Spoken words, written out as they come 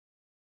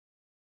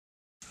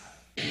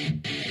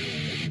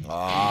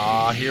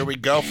Here we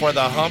go for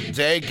the hump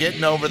day,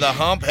 getting over the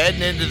hump,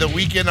 heading into the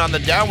weekend on the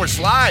downward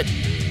slide.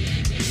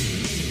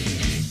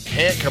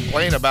 Can't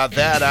complain about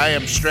that. I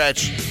am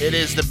Stretch. It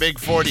is the Big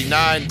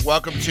 49.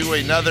 Welcome to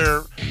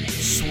another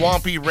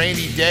swampy,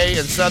 rainy day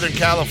in Southern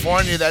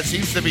California. That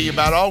seems to be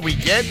about all we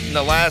get in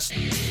the last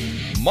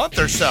month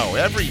or so.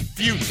 Every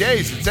few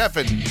days, it's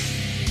effing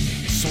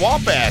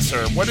swamp ass,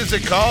 or what is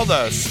it called?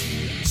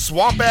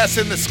 Swamp ass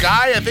in the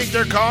sky, I think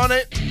they're calling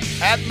it.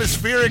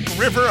 Atmospheric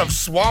river of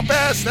swamp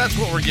ass. That's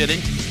what we're getting.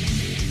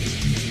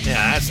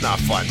 Yeah, that's not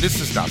fun.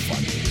 This is not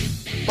fun.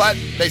 But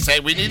they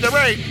say we need the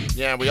rain.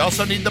 Yeah, we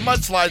also need the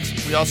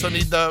mudslides. We also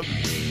need the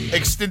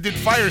extended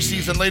fire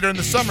season later in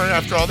the summer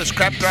after all this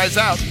crap dries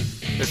out.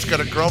 It's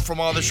going to grow from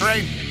all this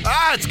rain.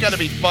 It's going to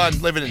be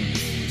fun. Living in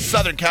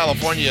Southern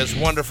California is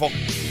wonderful.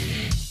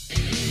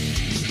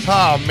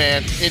 Oh,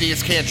 man.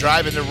 Idiots can't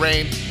drive in the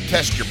rain.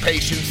 Test your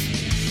patience.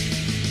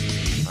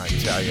 I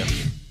tell you.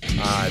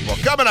 All right, well,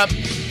 coming up,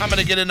 I'm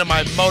going to get into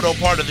my moto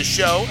part of the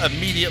show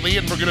immediately,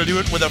 and we're going to do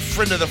it with a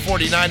friend of the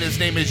 49. His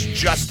name is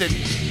Justin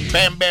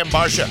Bam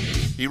Barcia.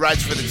 He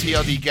rides for the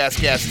TLD Gas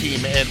Gas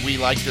team, and we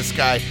like this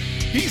guy.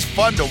 He's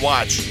fun to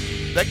watch.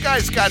 That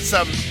guy's got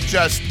some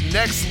just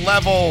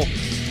next-level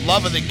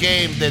love of the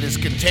game that is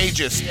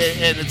contagious,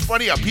 and it's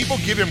funny how people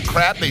give him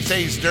crap. They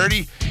say he's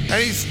dirty,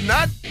 and he's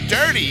not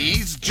dirty.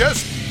 He's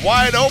just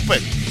wide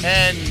open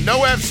and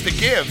no F's to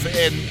give,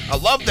 and I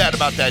love that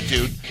about that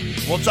dude.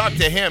 We'll talk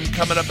to him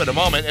coming up in a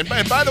moment.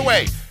 And by the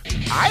way,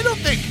 I don't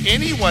think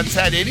anyone's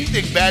had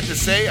anything bad to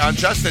say on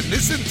Justin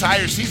this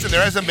entire season.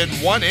 There hasn't been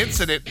one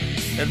incident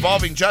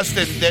involving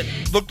Justin that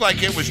looked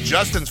like it was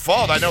Justin's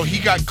fault. I know he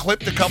got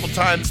clipped a couple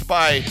times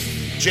by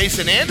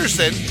Jason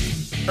Anderson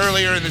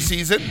earlier in the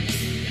season.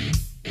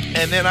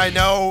 And then I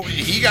know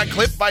he got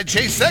clipped by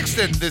Chase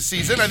Sexton this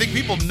season. I think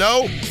people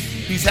know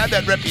he's had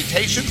that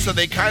reputation, so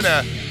they kind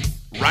of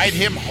ride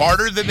him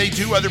harder than they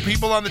do other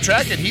people on the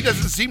track, and he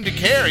doesn't seem to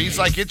care. He's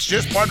like, it's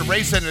just part of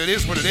racing, and it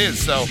is what it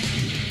is. So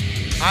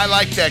I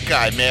like that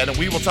guy, man, and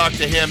we will talk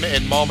to him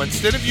in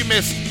moments. Then if you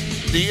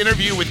missed the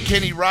interview with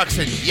Kenny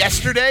Roczen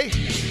yesterday,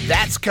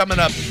 that's coming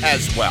up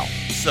as well.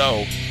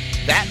 So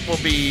that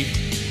will be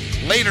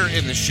later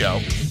in the show.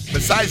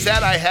 Besides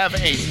that, I have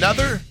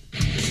another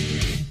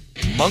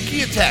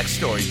monkey attack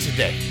story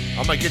today.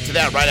 I'm going to get to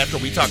that right after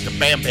we talk to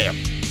Bam Bam.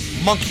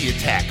 Monkey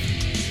attack.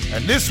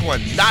 And this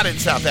one, not in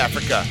South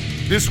Africa.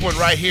 This one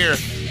right here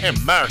in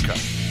America.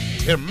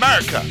 In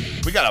America,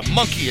 we got a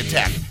monkey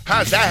attack. How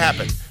does that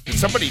happen? Did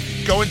somebody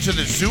go into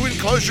the zoo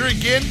enclosure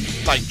again,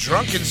 like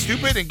drunk and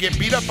stupid, and get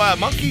beat up by a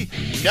monkey?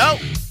 No.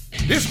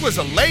 This was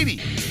a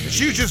lady, and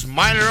she was just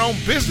minding her own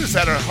business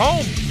at her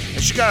home,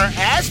 and she got her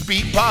ass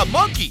beat by a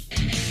monkey.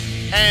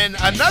 And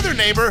another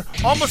neighbor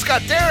almost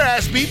got their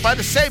ass beat by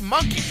the same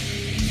monkey.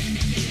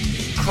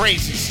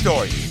 Crazy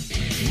story.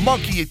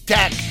 Monkey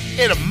attack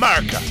in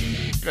America.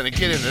 Gonna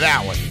get into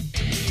that one.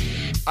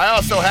 I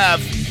also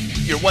have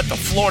your What the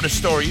Florida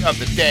story of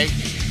the day.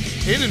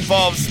 It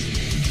involves,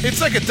 it's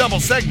like a double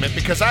segment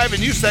because I have a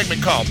new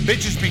segment called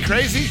Bitches Be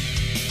Crazy.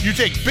 You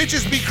take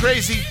Bitches Be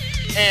Crazy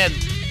and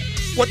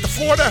What the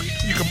Florida,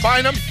 you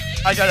combine them.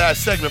 I got a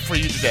segment for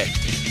you today.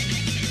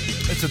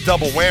 It's a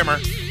double whammer.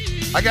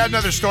 I got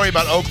another story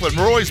about Oakland.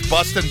 We're always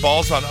busting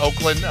balls on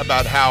Oakland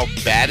about how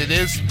bad it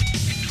is.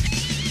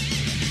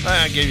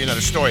 I gave you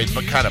another story,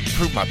 but kind of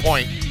proved my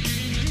point.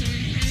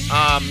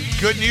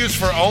 Good news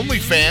for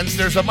OnlyFans.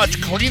 There's a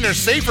much cleaner,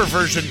 safer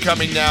version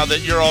coming now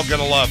that you're all going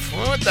to love.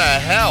 What the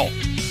hell?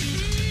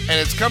 And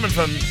it's coming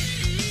from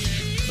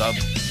the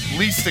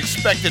least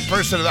expected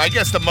person. I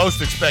guess the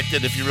most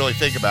expected if you really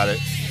think about it.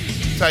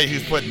 I'll tell you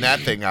who's putting that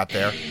thing out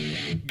there.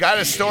 Got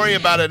a story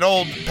about an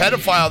old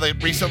pedophile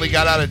that recently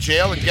got out of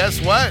jail, and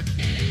guess what?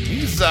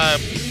 He's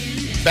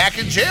back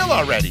in jail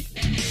already.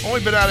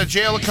 Only been out of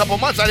jail a couple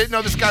months. I didn't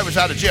know this guy was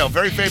out of jail.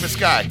 Very famous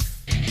guy.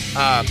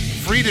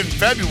 Freed in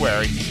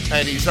February,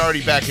 and he's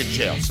already back in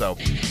jail. So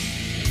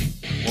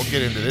we'll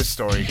get into this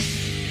story.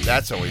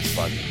 That's always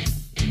fun.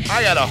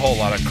 I got a whole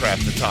lot of crap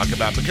to talk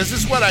about because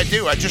this is what I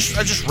do. I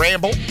just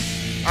ramble.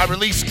 I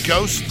release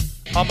ghosts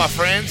on my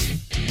friends,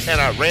 and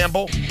I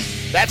ramble.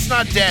 That's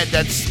not dead.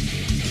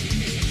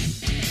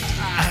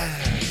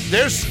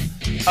 There's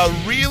a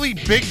really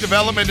big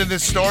development in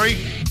this story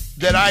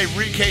that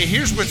okay,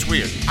 here's what's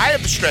weird. I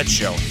have the Stretch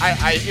Show.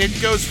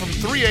 It goes from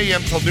 3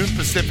 a.m. till noon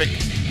Pacific,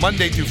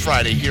 Monday through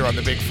Friday here on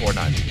the Big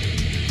 49.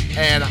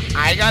 And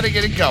I got to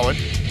get it going.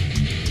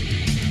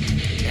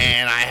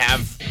 And I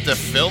have to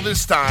fill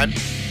this time.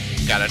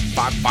 Got to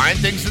find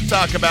things to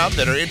talk about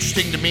that are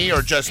interesting to me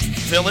or just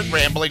fill it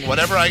rambling.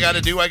 Whatever I got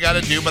to do, but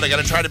I got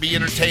to try to be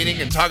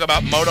entertaining and talk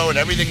about moto and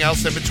everything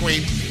else in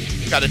between.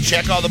 Got to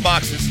check all the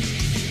boxes.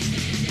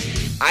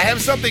 I have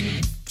something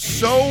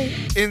so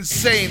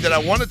insane that I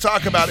want to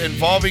talk about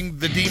involving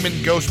the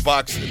Demon Ghost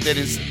Box that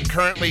is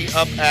currently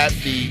up at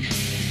the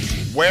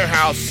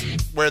warehouse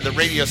where the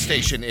radio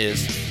station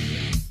is.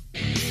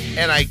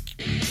 And I'm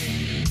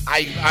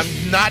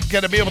not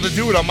going to be able to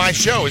do it on my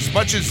show as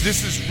much as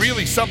this is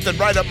really something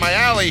right up my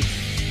alley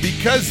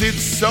because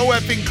it's so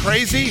effing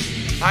crazy.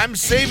 I'm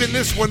saving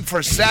this one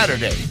for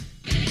Saturday.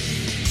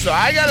 So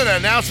I got an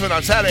announcement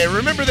on Saturday.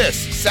 Remember this.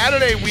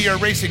 Saturday, we are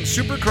racing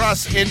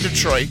Supercross in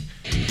Detroit.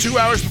 2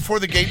 hours before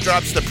the gate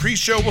drops, the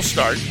pre-show will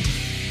start.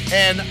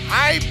 And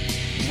I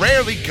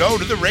rarely go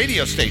to the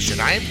radio station.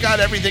 I've got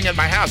everything at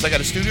my house. I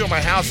got a studio at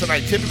my house, and I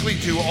typically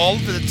do all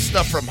the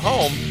stuff from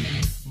home.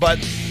 But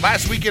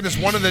last weekend is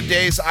one of the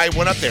days I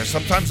went up there.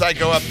 Sometimes I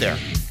go up there.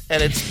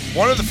 And it's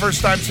one of the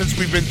first times since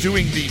we've been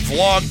doing the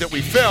vlog that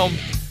we film.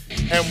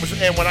 And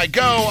when I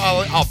go,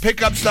 I'll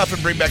pick up stuff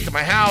and bring back to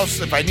my house.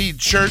 If I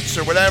need shirts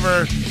or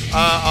whatever,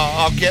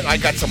 I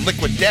got some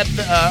Liquid Death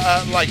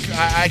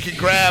I could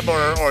grab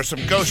or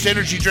some Ghost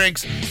Energy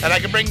drinks, and I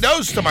can bring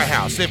those to my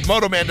house if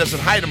Moto Man doesn't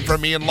hide them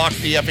from me and lock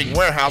the effing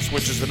warehouse,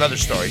 which is another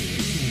story.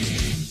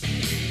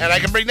 And I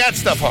can bring that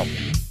stuff home.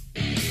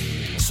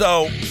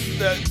 So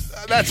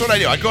that's what I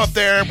do. I go up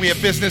there, we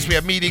have business, we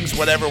have meetings,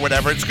 whatever.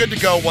 It's good to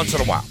go once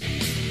in a while.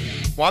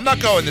 Well, I'm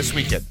not going this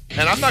weekend,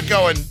 and I'm not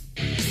going...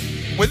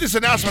 With this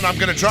announcement I'm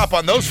going to drop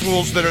on those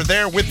fools that are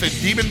there with the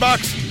Demon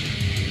Box,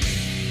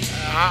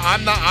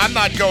 I'm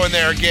not going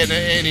there again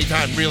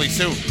anytime really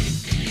soon.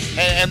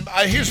 And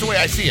here's the way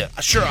I see it.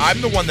 Sure, I'm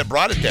the one that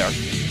brought it there,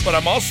 but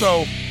I'm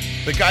also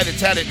the guy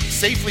that's had it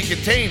safely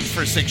contained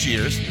for 6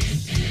 years,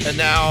 and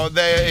now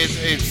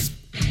it's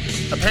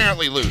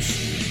apparently loose.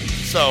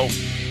 So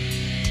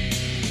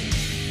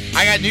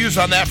I got news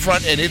on that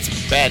front, and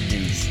it's bad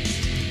news.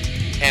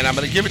 And I'm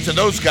going to give it to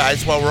those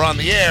guys while we're on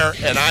the air,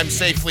 and I'm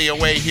safely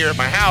away here at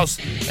my house,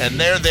 and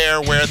they're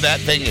there where that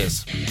thing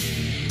is.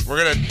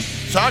 We're going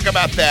to talk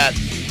about that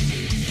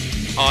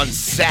on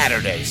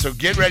Saturday, so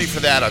get ready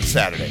for that on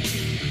Saturday.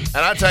 And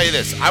I'll tell you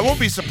this, I won't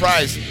be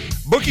surprised.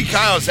 Bookie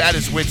Kyle's at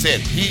his wit's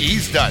end.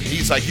 He's done.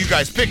 He's like, you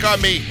guys pick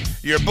on me,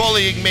 you're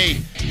bullying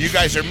me, you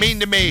guys are mean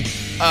to me,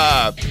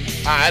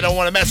 I don't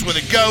want to mess with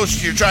a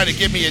ghost, you're trying to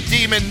give me a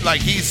demon.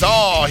 Like, he's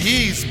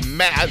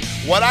mad.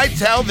 What I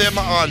tell them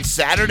on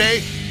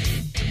Saturday,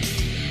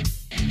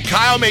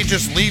 Kyle may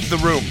just leave the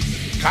room.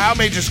 Kyle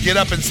may just get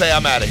up and say,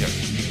 I'm out of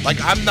here. Like,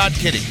 I'm not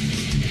kidding.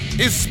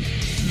 It's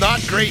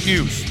not great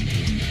news.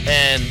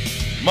 And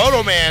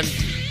Moto Man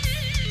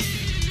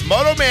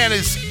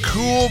is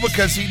cool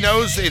because he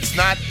knows it's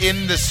not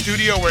in the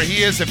studio where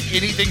he is. If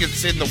anything,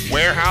 it's in the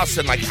warehouse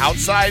and like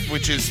outside,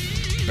 which is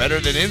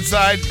better than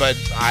inside, but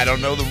I don't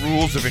know the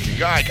rules if it can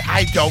go.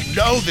 I don't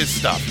know this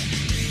stuff.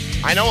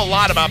 I know a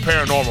lot about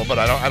paranormal, but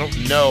I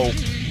don't know.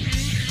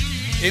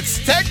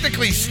 It's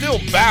technically still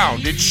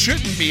bound. It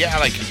shouldn't be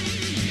like.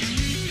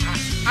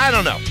 I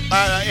don't know,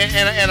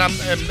 and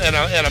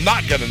I'm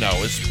not gonna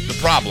know is the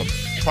problem.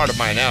 Part of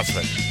my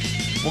announcement.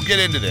 We'll get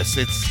into this.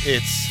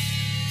 It's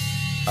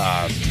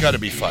gonna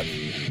be fun.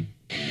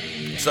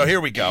 So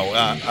here we go.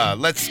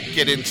 Let's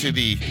get into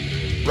the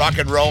rock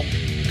and roll.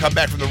 Come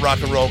back from the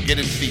rock and roll. Get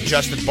into the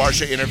Justin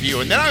Barcia interview,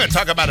 and then I'm gonna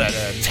talk about an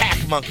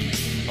attack monkey,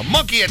 a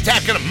monkey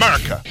attacking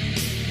America.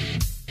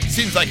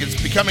 Seems like it's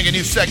becoming a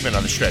new segment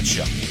on the Stretch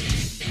Show.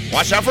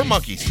 Watch out for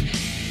monkeys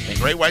and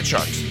great white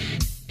sharks.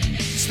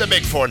 It's the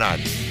Big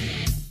 4-9.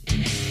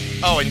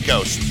 Oh, and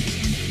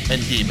ghosts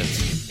and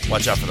demons.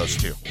 Watch out for those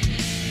too.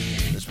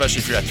 Especially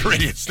if you're at the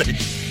radio station.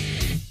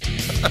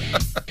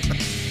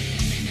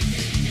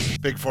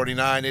 Big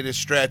 49, it is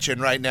Stretch,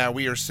 and right now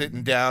we are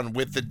sitting down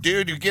with the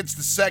dude who gets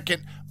the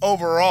second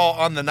overall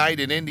on the night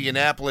in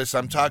Indianapolis.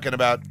 I'm talking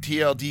about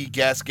TLD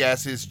Gas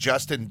Gas's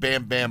Justin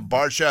Bam Bam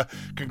Barcia.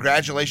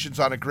 Congratulations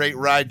on a great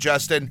ride,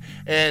 Justin.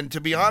 And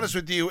to be honest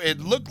with you, it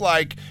looked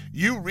like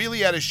you really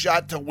had a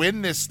shot to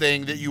win this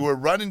thing, that you were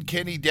running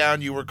Kenny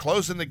down, you were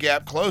closing the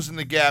gap,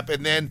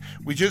 and then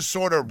we just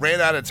sort of ran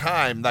out of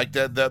time. Like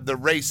the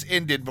race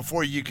ended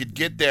before you could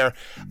get there.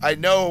 I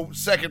know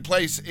second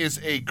place is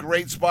a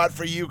great spot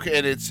for you,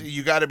 and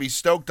you got to be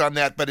stoked on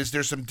that, but is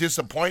there some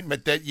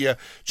disappointment that you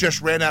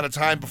just ran out of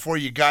time before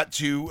you got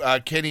to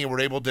Kenny and were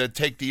able to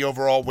take the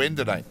overall win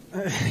tonight?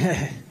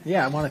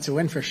 Yeah, I wanted to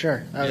win for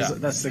sure.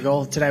 That's the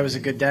goal. Today was a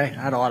good day. I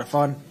had a lot of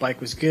fun.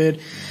 Bike was good.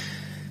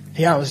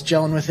 Yeah, I was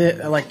gelling with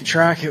it. I liked the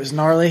track. It was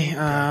gnarly.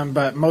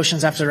 But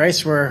motions after the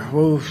race were,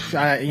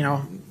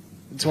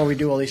 it's why we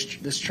do all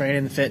this training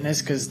and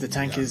fitness, because the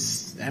tank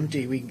is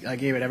empty. I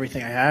gave it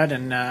everything I had,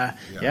 and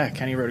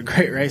Kenny rode a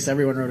great race.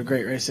 Everyone rode a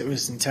great race. It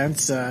was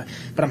intense, but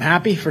I'm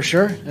happy for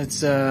sure.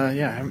 It's I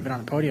haven't been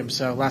on the podium,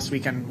 so last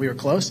weekend we were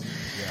close,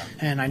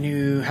 and I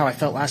knew how I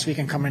felt last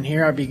weekend coming in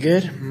here. I'd be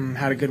good.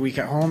 Had a good week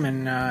at home,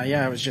 and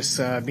it was just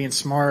being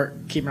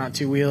smart, keeping on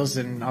two wheels,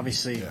 and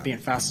obviously being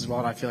fast as well.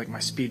 And I feel like my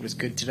speed was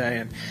good today,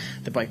 and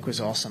the bike was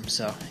awesome.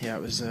 So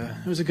it was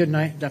a good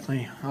night.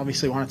 Definitely,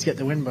 obviously wanted to get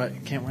the win,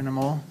 but can't win them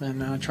all.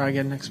 And try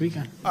again next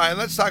weekend. All right,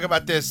 let's talk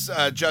about this,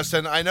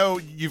 Justin. I know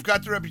you've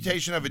got the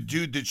reputation of a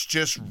dude that's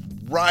just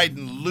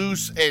riding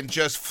loose and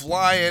just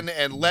flying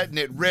and letting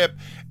it rip.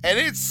 And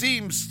it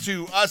seems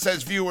to us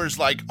as viewers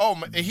like,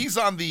 he's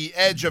on the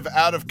edge of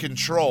out of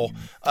control.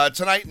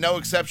 Tonight, no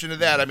exception to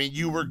that. I mean,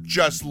 you were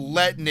just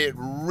letting it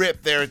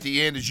rip there at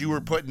the end as you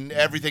were putting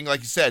everything,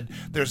 like you said,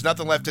 there's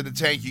nothing left in the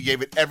tank. You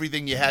gave it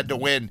everything you had to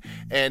win,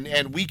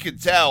 and we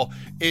could tell.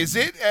 Is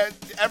it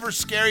ever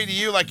scary to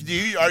you? Like,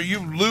 are you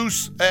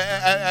loose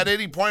at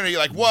any point? Are you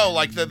like, whoa,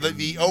 like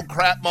the oh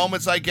crap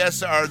moments, I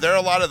guess? Are there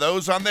a lot of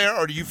those on there,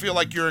 or do you feel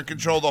like you're in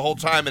control the whole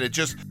time and it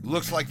just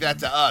looks like that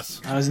to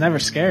us? I was never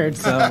scared,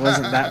 so it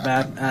wasn't that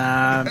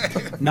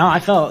bad. No, I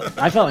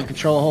felt in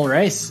control the whole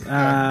race.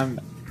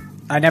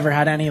 I never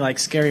had any like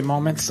scary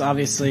moments.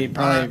 Obviously,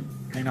 probably,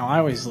 I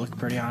always look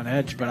pretty on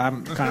edge, but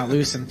I'm kind of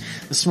loose. And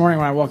this morning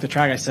when I walked the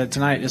track, I said,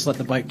 tonight, just let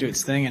the bike do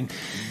its thing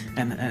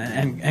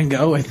and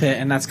go with it.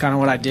 And that's kind of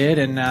what I did.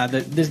 And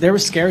there were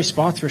scary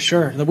spots for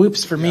sure. The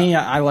whoops for me,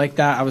 I like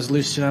that. I was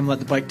loose to them, let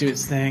the bike do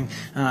its thing.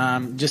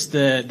 Just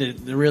the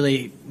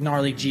really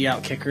gnarly G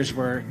out kickers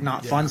were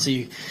not fun. So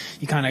you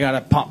kind of got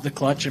to pop the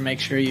clutch and make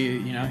sure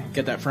you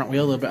get that front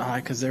wheel a little bit high,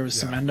 because there was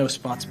some endo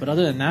spots. But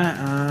other than that,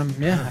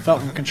 I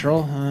felt in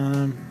control.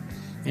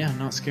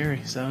 Not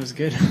scary, so it was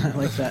good. I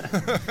like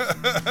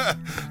that.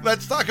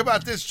 Let's talk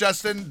about this,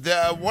 Justin.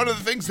 One of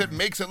the things that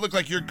makes it look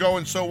like you're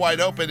going so wide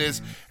open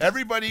is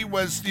everybody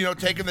was,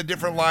 taking the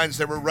different lines.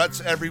 There were ruts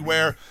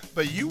everywhere,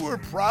 but you were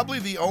probably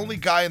the only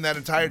guy in that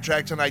entire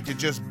track tonight to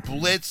just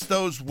blitz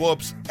those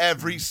whoops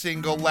every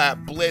single lap.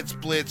 Blitz,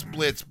 blitz,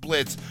 blitz,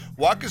 blitz.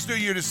 Walk us through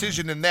your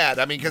decision in that.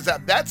 I mean, because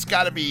that's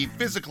got to be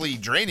physically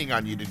draining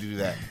on you to do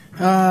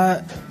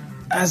that.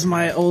 As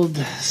my old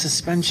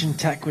suspension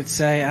tech would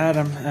say,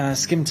 Adam,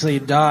 skim till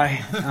you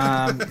die.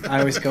 I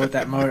always go with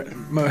that motto.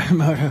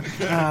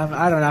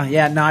 I don't know.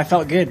 Yeah, no, I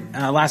felt good.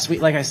 Last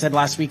week, like I said,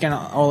 last weekend,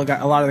 a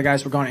lot of the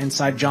guys were going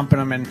inside jumping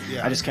them, and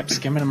I just kept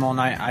skimming them all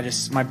night.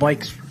 My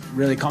bike's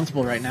really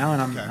comfortable right now,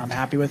 and I'm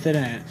happy with it,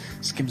 and it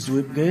skims the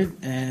whoop good,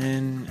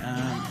 and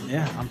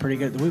I'm pretty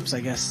good at the whoops,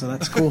 I guess, so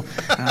that's cool.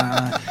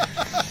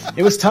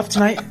 It was tough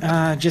tonight.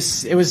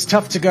 It was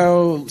tough to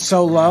go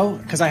so low,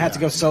 because I had to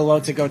go so low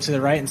to go to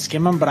the right and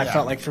skim them. But I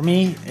felt like for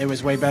me, it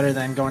was way better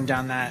than going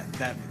down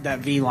that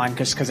V line,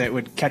 because it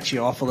would catch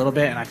you off a little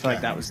bit, and I feel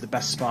like that was the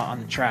best spot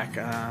on the track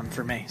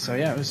for me. So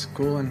it was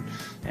cool, and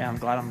I'm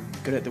glad I'm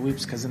good at the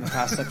whoops, because in the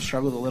past I've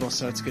struggled a little.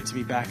 So it's good to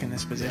be back in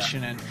this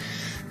position and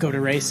go to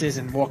races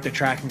and walk the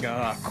track and go,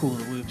 oh, cool,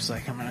 the whoops.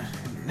 Like, I'm gonna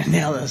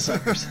nail those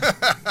suckers.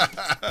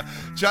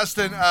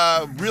 Justin,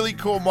 really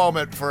cool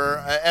moment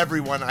for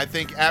everyone. I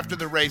think after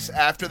the race,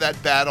 after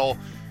that battle,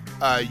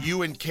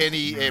 you and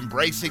Kenny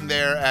embracing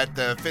there at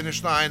the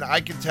finish line,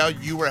 I can tell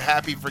you were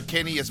happy for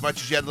Kenny as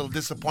much as you had a little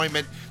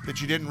disappointment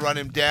that you didn't run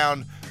him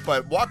down.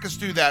 But walk us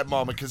through that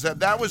moment, because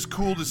that was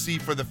cool to see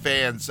for the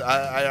fans.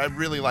 I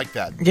really like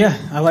that. Yeah,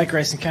 I like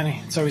racing Kenny.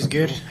 It's always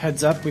good.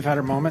 Heads up, we've had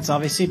our moments,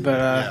 obviously, but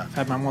I've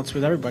had my moments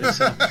with everybody,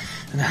 so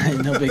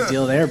no big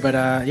deal there. But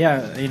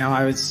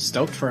I was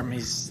stoked for him.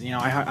 He's,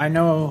 I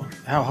know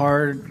how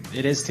hard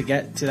it is to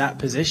get to that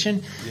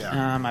position.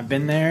 I've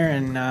been there,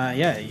 and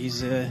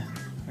he's a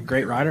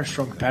great rider,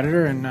 strong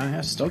competitor, and I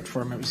was stoked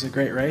for him. It was a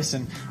great race,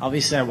 and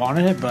obviously I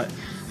wanted it, but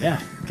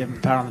give him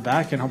a pat on the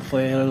back, and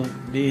hopefully it'll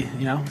be,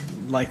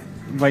 like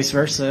vice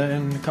versa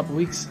in a couple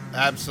weeks.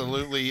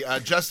 Absolutely.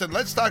 Justin,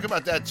 let's talk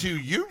about that too.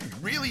 You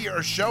really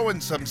are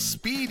showing some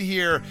speed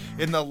here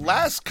in the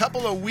last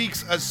couple of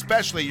weeks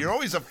especially. You're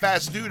always a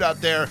fast dude out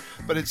there,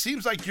 but it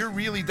seems like you're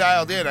really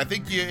dialed in. I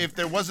think if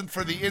there wasn't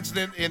for the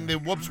incident in the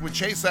whoops with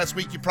Chase last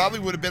week, you probably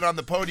would have been on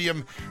the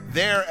podium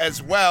there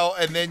as well,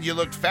 and then you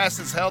looked fast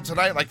as hell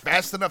tonight, like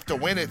fast enough to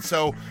win it.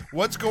 So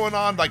what's going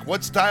on? Like,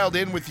 what's dialed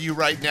in with you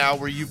right now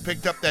where you've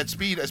picked up that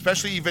speed,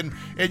 especially even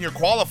in your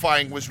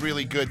qualifying was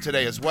really good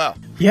today as well?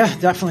 Yeah,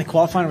 definitely.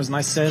 Qualifying was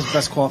nice. It was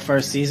best qualifier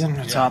of the season,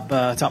 top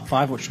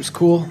 5, which was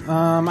cool.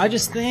 I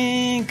just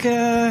think,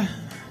 I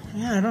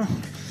don't know,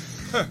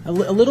 a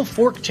little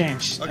fork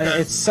change.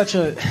 It's such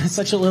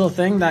a little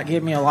thing that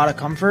gave me a lot of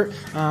comfort.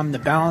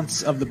 The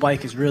balance of the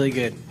bike is really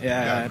good.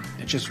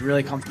 It's just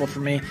really comfortable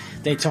for me.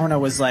 Daytona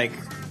was like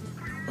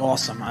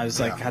awesome. I was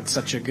like had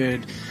such a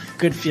good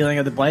feeling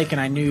of the bike, and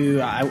I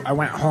knew I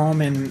went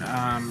home and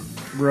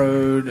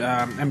rode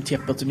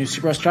MTF built a new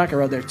Supercross track. I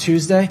rode there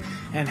Tuesday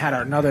and had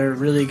another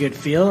really good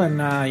feel,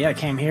 and I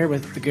came here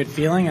with the good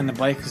feeling, and the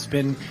bike has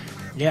been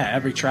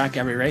every track,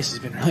 every race has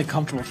been really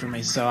comfortable for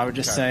me. So I would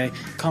just say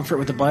comfort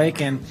with the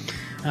bike, and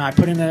I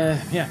put in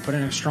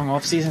a strong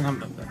off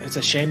season. It's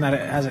a shame that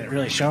it hasn't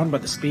really shown,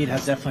 but the speed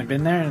has definitely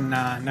been there, and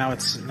now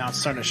it's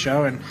starting to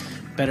show, and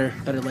better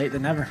late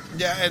than never.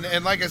 Yeah,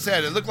 and like I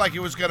said, it looked like it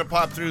was going to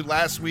pop through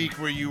last week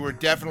where you were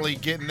definitely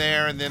getting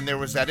there, and then there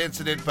was that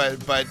incident,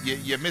 but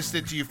you missed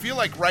it. Do you feel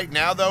like right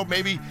now, though,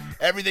 maybe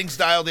everything's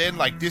dialed in,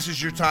 like this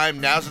is your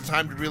time, now's the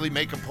time to really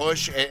make a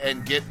push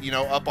and get,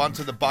 up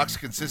onto the box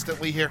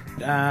consistently here?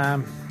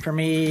 For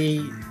me,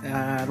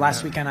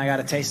 last weekend I got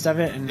a taste of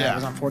it, and it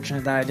was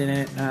unfortunate that I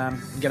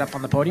didn't get up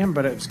on the podium,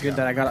 but it was good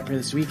that I got up here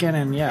this weekend,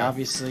 and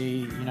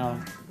obviously,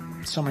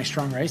 so many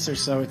strong racers,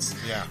 so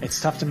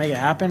it's tough to make it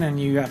happen, and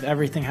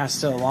everything has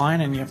to align,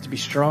 and you have to be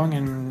strong,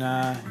 and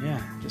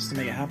just to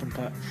make it happen.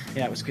 But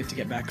it was good to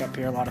get back up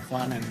here, a lot of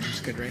fun, and it was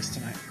a good race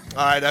tonight.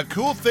 All right, a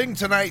cool thing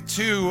tonight,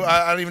 too.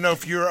 I don't even know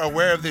if you're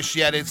aware of this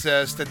yet. It's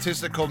a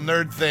statistical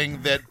nerd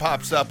thing that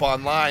pops up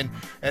online,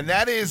 and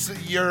that is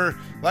you're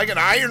like an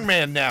Iron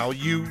Man now.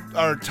 You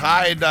are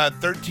tied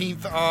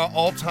 13th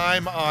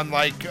all-time on,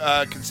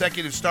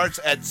 consecutive starts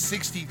at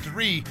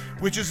 63,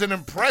 which is an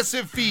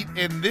impressive feat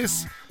in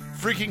this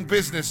freaking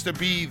business to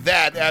be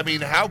that. I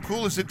mean, how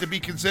cool is it to be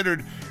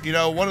considered,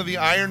 one of the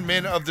Iron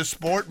Men of the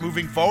sport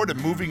moving forward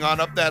and moving on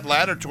up that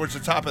ladder towards the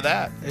top of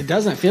that? It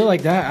doesn't feel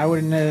like that. I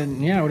would have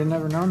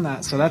never known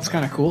that. So that's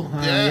kind of cool.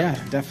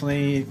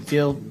 Definitely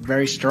feel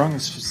very strong.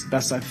 It's the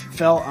best I've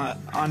felt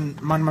on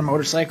my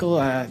motorcycle.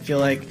 I feel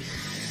like,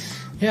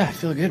 I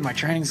feel good. My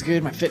training's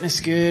good. My fitness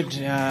good.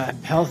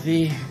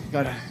 Healthy.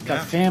 Got a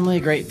family,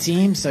 great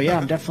team. So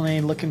I'm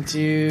definitely looking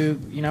to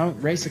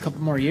race a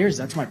couple more years.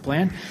 That's my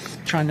plan.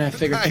 Trying to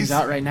figure things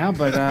out right now,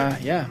 but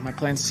my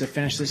plan's to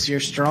finish this year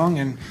strong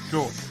and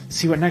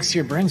see what next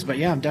year brings.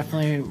 But I'm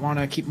definitely want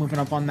to keep moving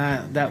up on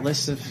that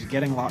list of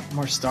getting a lot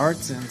more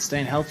starts and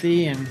staying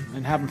healthy and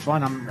having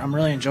fun. I'm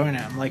really enjoying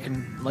it. I'm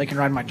liking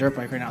riding my dirt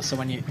bike right now. So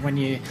when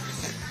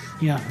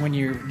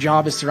your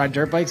job is to ride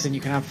dirt bikes and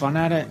you can have fun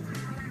at it,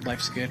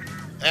 life's good.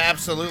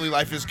 Absolutely,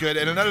 life is good.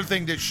 And another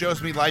thing that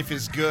shows me life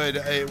is good,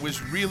 it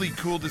was really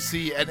cool to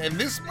see, and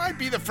this might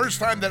be the first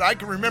time that I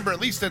can remember, at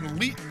least in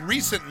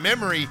recent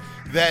memory,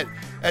 that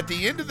at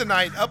the end of the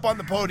night, up on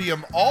the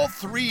podium, all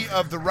three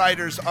of the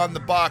riders on the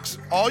box,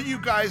 all you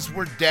guys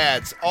were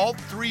dads. All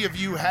three of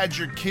you had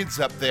your kids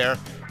up there.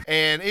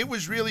 And it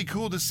was really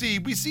cool to see.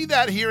 We see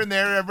that here and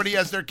there. Everybody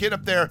has their kid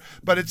up there,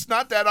 but it's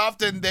not that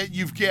often that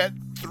you get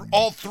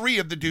all three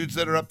of the dudes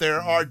that are up there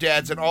are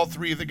dads, and all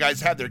three of the guys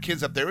have their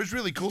kids up there. It was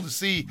really cool to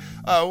see.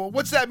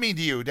 What's that mean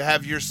to you to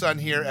have your son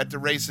here at the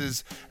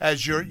races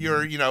as you're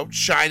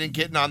shining,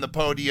 getting on the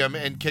podium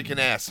and kicking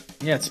ass?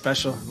 Yeah, it's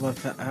special.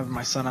 Love having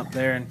my son up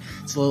there, and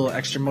it's a little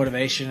extra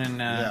motivation.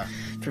 And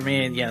for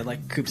me,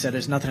 like Coop said,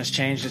 there's nothing has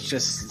changed. It's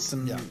just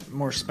some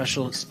more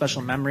special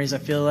memories, I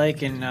feel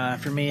like.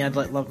 And for me, I'd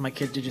love my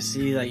kid to just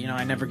see that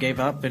I never gave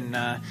up, and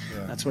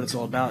that's what it's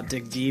all about.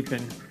 Dig deep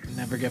and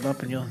never give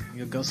up, and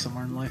you'll go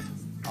somewhere in life.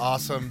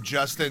 Awesome,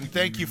 Justin.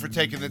 Thank you for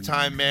taking the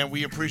time, man.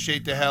 We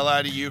appreciate the hell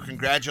out of you.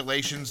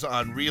 Congratulations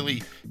on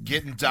really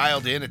getting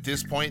dialed in at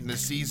this point in the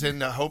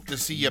season. I hope to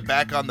see you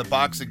back on the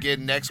box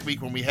again next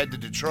week when we head to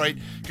Detroit,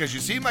 because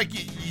you seem like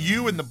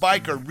you and the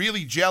bike are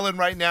really gelling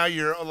right now.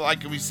 You're,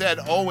 like we said,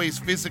 always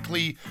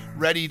physically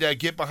ready to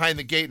get behind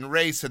the gate and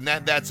race, and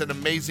that's an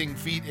amazing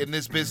feat in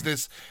this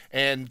business.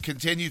 And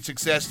continued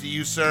success to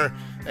you, sir.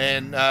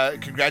 And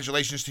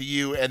congratulations to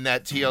you and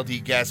that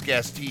TLD Gas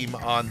Gas team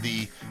on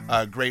the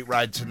great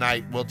ride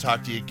tonight. We'll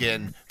talk to you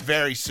again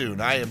very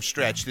soon. I am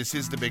Stretch. This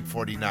is the Big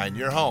 49,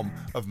 your home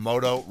of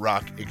Moto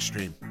Rock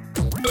Extreme.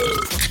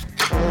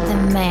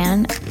 The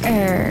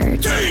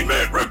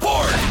Manertainment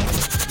Report.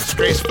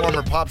 Disgraced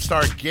former pop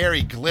star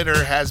Gary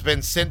Glitter has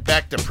been sent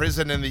back to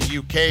prison in the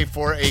UK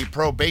for a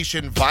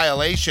probation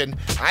violation.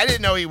 I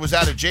didn't know he was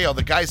out of jail.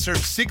 The guy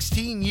served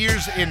 16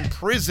 years in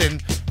prison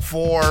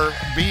for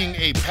being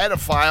a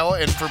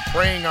pedophile and for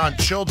preying on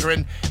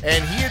children,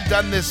 and he had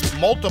done this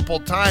multiple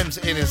times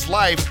in his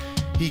life.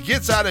 He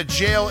gets out of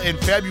jail in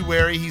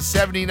February. He's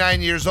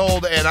 79 years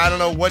old, and I don't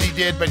know what he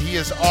did, but he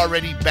is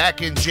already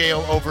back in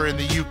jail over in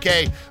the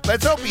UK.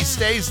 Let's hope he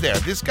stays there.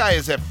 This guy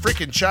is a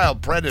freaking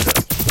child predator.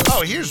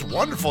 Oh, here's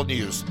wonderful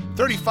news.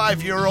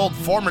 35-year-old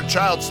former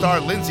child star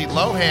Lindsay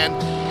Lohan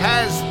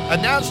has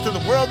announced to the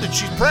world that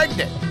she's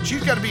pregnant.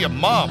 She's going to be a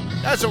mom.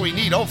 That's what we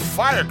need. Oh,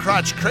 fire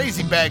crotch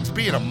crazy bags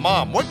being a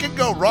mom. What could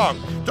go wrong?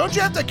 Don't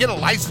you have to get a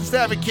license to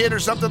have a kid or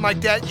something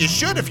like that? You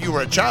should if you were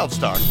a child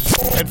star.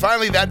 And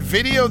finally, that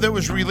video that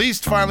was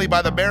released finally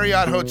by the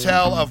Marriott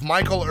Hotel of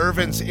Michael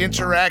Irvin's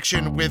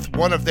interaction with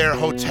one of their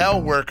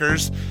hotel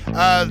workers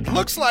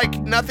looks like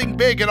nothing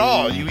big at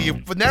all.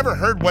 You've never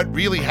heard what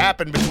really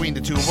happened between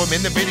the two of them.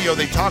 In the video,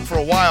 they talk for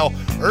a while.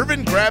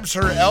 Irvin grabs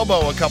her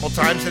elbow a couple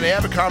times and they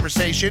have a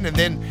conversation, and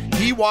then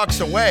he walks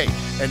away.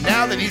 And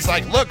now that he's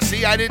like, look,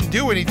 see, I didn't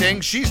do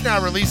anything, she's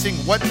now releasing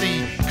what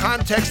the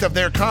context of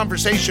their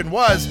conversation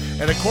was.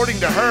 And according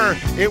to her,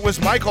 it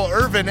was Michael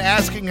Irvin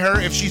asking her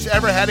if she's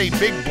ever had a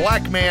big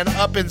black man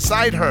up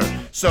inside her.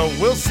 So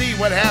we'll see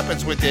what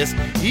happens with this.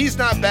 He's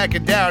not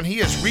backing down. He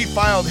has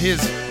refiled his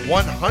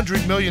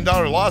 $100 million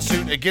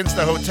lawsuit against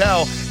the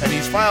hotel, and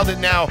he's filed it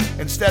now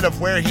instead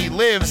of where he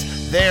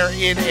lives, there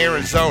in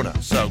Arizona.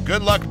 So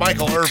good luck,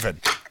 Michael Irvin.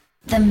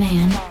 The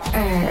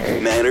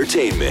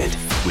Manertainment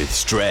with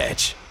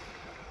Stretch.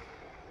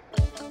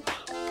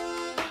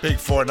 Big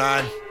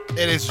 4-9.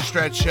 It is a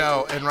Stretch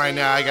show, and right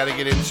now I got to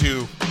get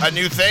into a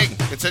new thing.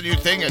 It's a new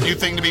thing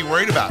to be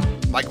worried about.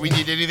 Like we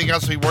need anything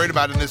else to be worried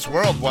about in this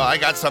world. Well, I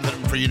got something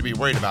for you to be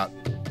worried about.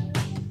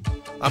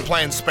 I'm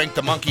playing Spank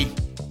the Monkey,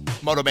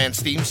 Moto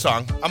Man's theme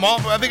song.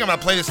 I think I'm going to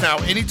play this now.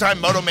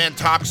 Anytime Moto Man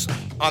talks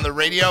on the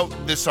radio,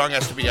 this song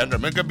has to be under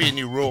him. It's going to be a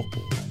new rule.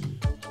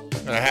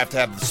 And I have to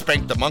have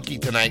Spank the Monkey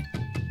tonight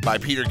by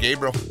Peter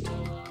Gabriel.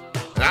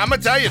 And I'm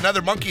going to tell you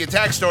another monkey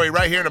attack story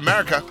right here in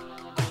America.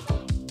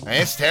 And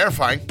it's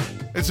terrifying.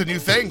 It's a new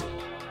thing.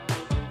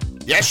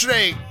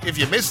 Yesterday, if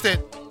you missed it,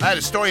 I had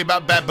a story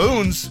about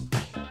baboons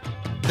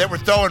that were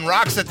throwing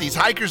rocks at these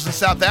hikers in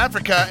South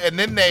Africa, and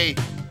then they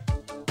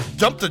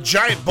dumped a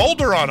giant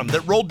boulder on them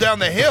that rolled down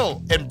the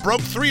hill and broke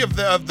 3 of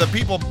the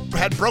people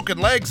had broken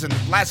legs and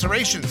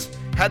lacerations,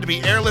 had to be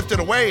airlifted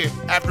away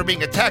after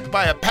being attacked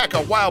by a pack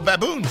of wild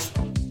baboons.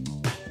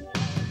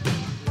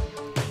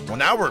 Well,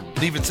 now we're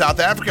leaving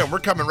South Africa and we're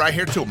coming right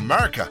here to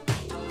America.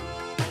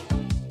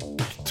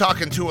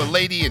 Talking to a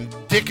lady in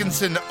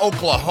Dickinson,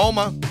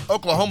 Oklahoma.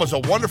 Oklahoma's a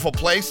wonderful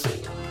place.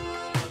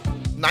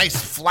 Nice,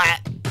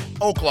 flat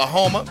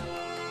Oklahoma.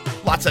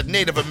 Lots of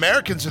Native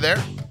Americans are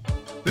there.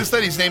 This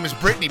lady's name is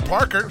Brittany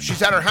Parker.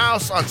 She's at her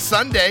house on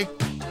Sunday.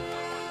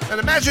 And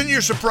imagine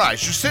you're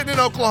surprised. You're sitting in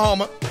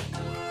Oklahoma,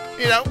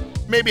 you know,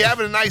 maybe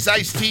having a nice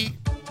iced tea,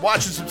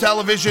 watching some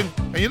television,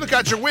 and you look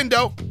out your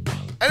window,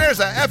 and there's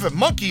a effing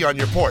monkey on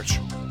your porch.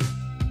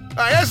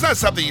 That's not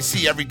something you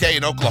see every day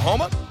in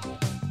Oklahoma.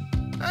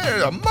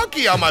 There's a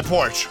monkey on my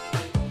porch.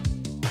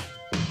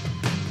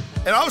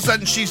 And all of a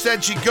sudden, she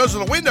said she goes to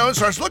the window and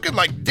starts looking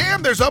like,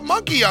 damn, there's a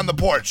monkey on the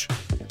porch.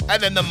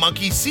 And then the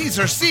monkey sees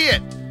her see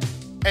it.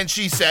 And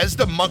she says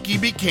the monkey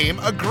became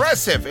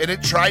aggressive and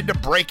it tried to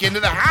break into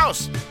the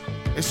house.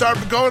 It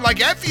started going like,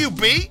 F you,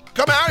 B.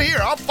 Come out here.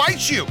 I'll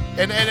fight you.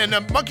 And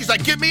the monkey's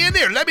like, get me in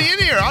there. Let me in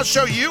here. I'll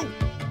show you.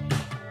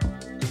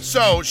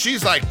 So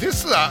she's like,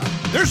 there's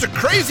a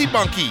crazy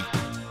monkey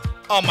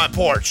on my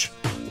porch.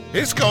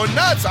 It's going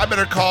nuts. I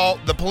better call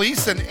the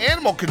police and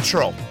animal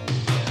control.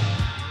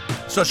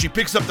 So she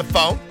picks up the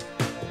phone.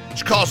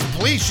 She calls the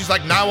police. She's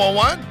like,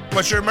 911?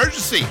 What's your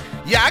emergency?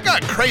 Yeah, I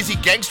got a crazy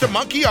gangster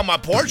monkey on my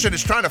porch and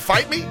it's trying to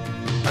fight me.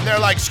 And they're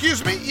like,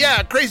 excuse me?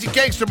 Yeah, a crazy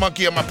gangster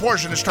monkey on my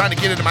porch and is trying to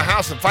get into my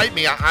house and fight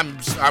me.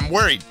 I'm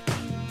worried.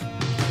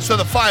 So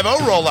the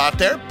 5-0 roll out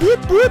there.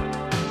 Boop,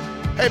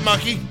 boop. Hey,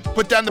 monkey,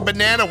 put down the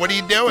banana. What are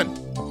you doing?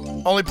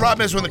 Only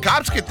problem is when the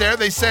cops get there,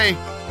 they say,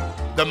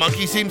 the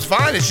monkey seems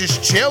fine. It's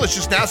just chill. It's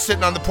just now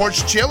sitting on the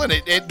porch chilling.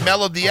 It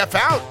mellowed the F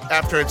out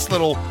after its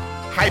little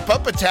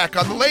hype-up attack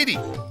on the lady.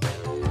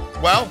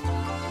 Well,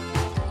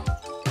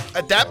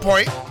 at that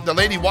point, the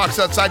lady walks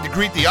outside to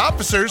greet the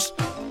officers,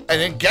 and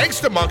then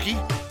Gangsta Monkey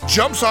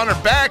jumps on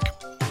her back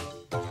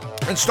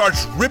and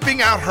starts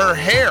ripping out her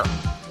hair,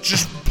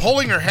 just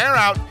pulling her hair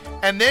out,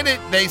 and then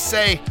they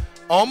say,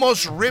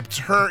 almost ripped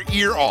her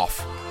ear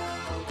off.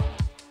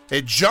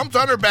 It jumped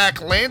on her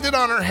back, landed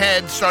on her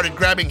head, started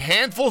grabbing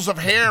handfuls of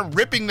hair,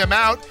 ripping them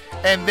out,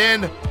 and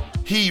then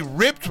he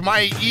ripped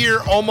my ear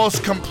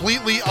almost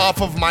completely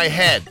off of my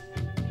head.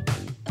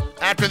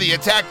 After the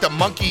attack, the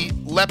monkey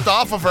leapt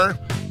off of her,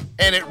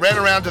 and it ran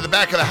around to the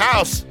back of the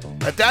house.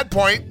 At that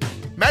point,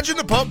 imagine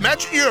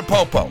you're a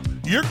popo.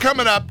 You're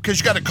coming up because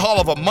you got a call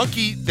of a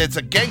monkey that's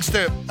a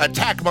gangsta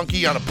attack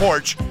monkey on a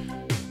porch.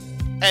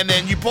 And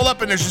then you pull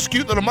up and there's this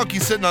cute little monkey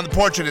sitting on the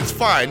porch and it's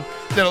fine.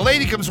 Then a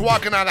lady comes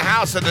walking out of the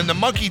house and then the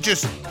monkey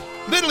just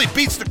literally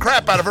beats the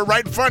crap out of her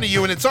right in front of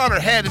you and it's on her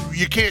head and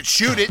you can't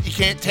shoot it, you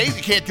can't tase it,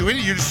 you can't do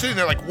anything. You're just sitting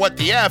there like, what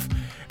the F?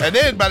 And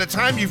then by the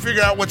time you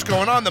figure out what's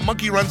going on, the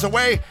monkey runs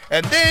away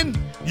and then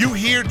you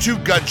hear 2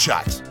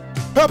 gunshots.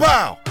 Pow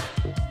pow!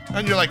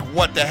 And you're like,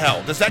 what the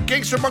hell? Does that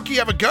gangster monkey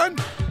have a gun?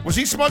 Was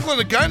he smuggling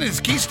a gun in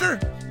his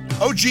keister?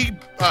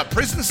 OG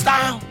prison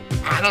style?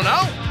 I don't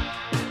know.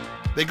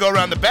 They go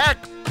around the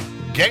back.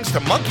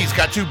 Gangsta Monkey's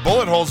got 2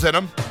 bullet holes in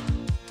him.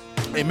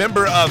 A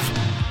member of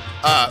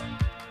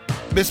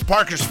Miss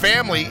Parker's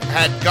family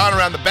had gone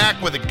around the back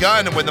with a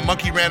gun, and when the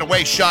monkey ran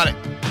away, shot it.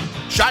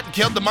 Shot and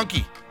killed the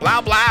monkey.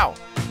 Blow, blow.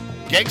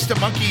 Gangsta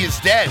Monkey is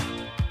dead.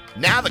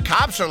 Now the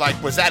cops are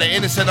like, was that an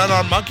innocent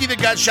unarmed monkey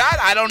that got shot?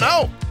 I don't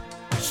know.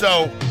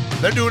 So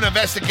they're doing an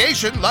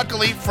investigation.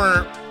 Luckily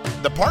for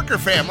the Parker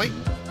family,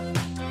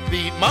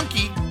 the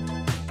monkey,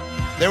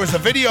 there was a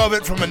video of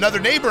it from another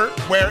neighbor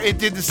where it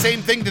did the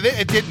same thing to them.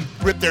 It didn't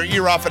rip their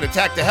ear off and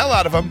attack the hell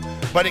out of them,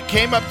 but it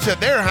came up to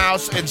their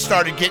house and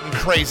started getting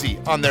crazy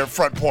on their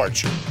front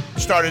porch.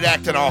 Started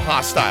acting all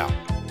hostile.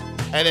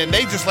 And then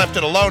they just left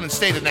it alone and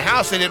stayed in the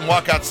house. They didn't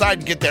walk outside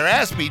and get their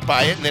ass beat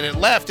by it. And then it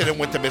left and it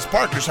went to Miss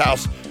Parker's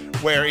house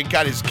where it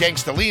got his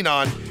gangsta lean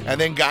on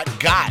and then got.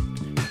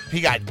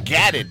 He got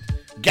gatted.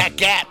 Gat,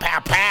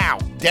 pow, pow.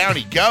 Down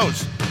he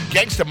goes.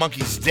 Gangsta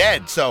Monkey's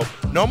dead, so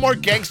no more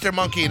Gangster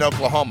Monkey in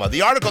Oklahoma.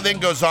 The article then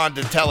goes on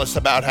to tell us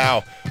about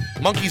how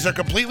monkeys are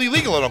completely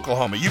legal in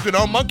Oklahoma. You can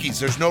own monkeys.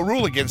 There's no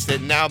rule against it.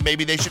 And now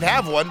maybe they should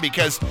have one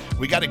because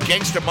we got a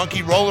Gangster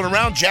Monkey rolling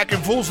around jacking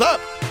fools up.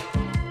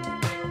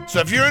 So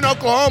if you're in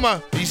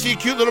Oklahoma and you see a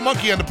cute little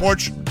monkey on the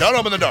porch, don't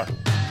open the door.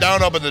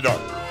 Don't open the door.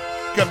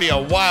 It's going to be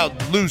a wild,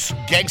 loose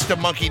Gangsta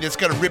Monkey that's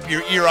going to rip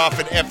your ear off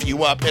and F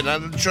you up. And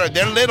I'm sure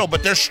they're little,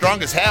 but they're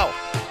strong as hell.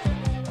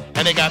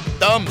 And they got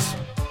thumbs.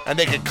 And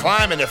they can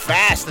climb and they're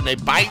fast and they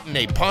bite and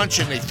they punch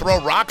and they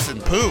throw rocks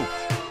and poo.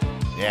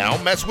 Yeah,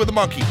 don't mess with a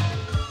monkey.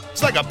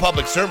 It's like a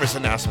public service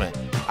announcement.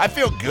 I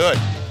feel good.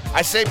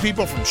 I save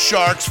people from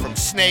sharks, from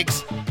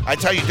snakes. I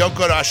tell you, don't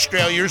go to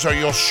Australia's or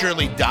you'll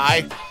surely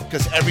die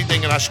because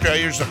everything in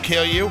Australia's will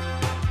kill you.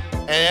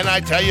 And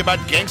I tell you about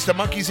Gangsta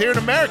Monkeys here in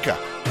America.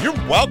 You're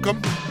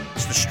welcome.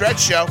 It's the Stretch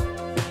Show.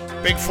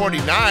 Big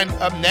 49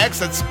 up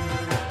next. Let's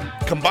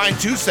combined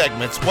two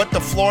segments, What the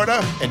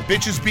Florida and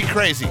Bitches Be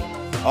Crazy,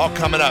 all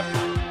coming up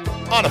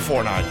on a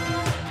 4-9.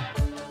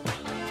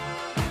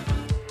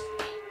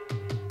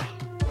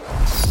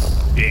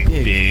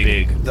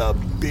 Big. The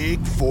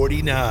Big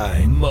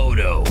 49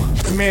 Moto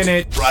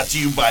Minute. Brought to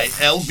you by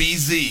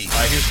LBZ.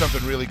 Here's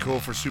something really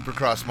cool for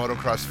Supercross,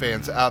 motocross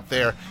fans out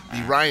there.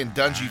 The Ryan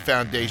Dungey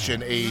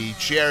Foundation, a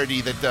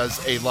charity that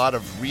does a lot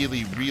of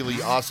really,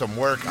 really awesome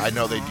work. I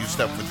know they do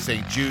stuff with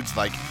St. Jude's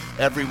like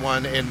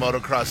everyone in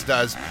motocross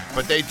does,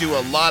 but they do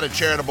a lot of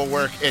charitable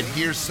work, and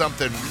here's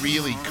something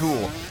really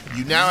cool.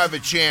 You now have a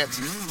chance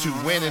to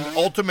win an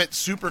ultimate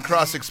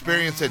Supercross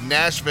experience in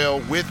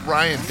Nashville with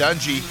Ryan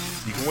Dungey.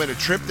 You can win a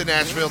trip to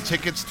Nashville,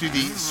 tickets to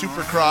the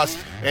Supercross,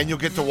 and you'll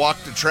get to walk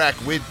the track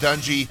with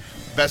Dungey.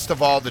 Best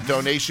of all, the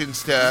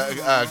donations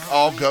to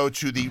all go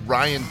to the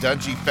Ryan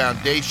Dungey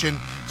Foundation.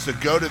 So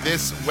go to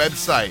this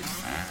website,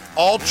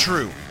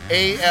 alltrue,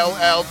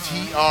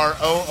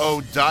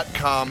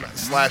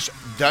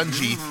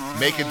 alltroo.com/Dungey.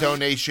 Make a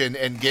donation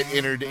and get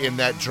entered in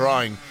that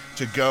drawing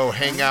to go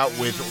hang out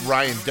with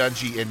Ryan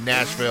Dungey in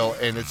Nashville,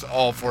 and it's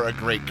all for a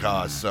great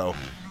cause. So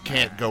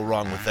can't go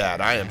wrong with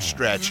that. I am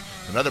Stretch.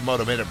 Another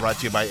Moto Minute brought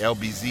to you by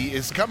LBZ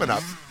is coming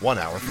up 1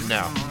 hour from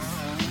now.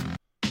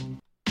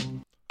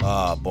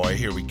 Oh boy,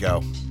 here we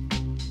go.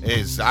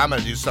 I'm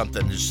gonna do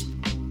something just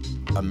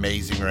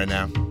amazing right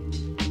now.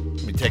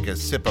 Let me take a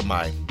sip of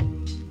my.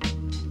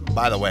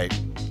 By the way,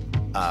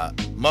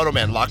 Moto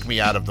Man locked me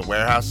out of the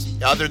warehouse,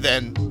 other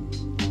than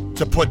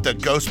to put the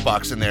ghost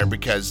box in there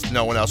because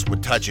no one else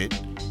would touch it.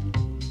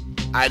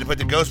 I had to put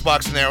the ghost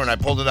box in there when I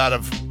pulled it out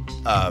of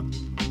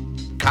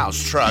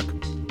Kyle's truck,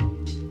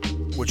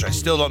 which I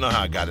still don't know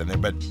how I got in there,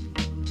 but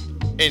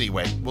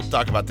anyway, we'll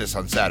talk about this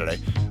on Saturday.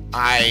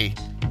 I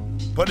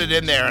put it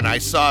in there and I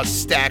saw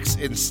stacks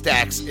and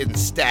stacks and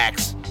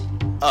stacks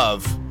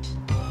of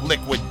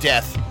Liquid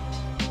Death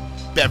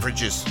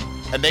beverages,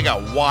 and they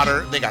got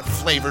water, they got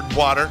flavored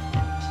water,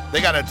 they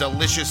got a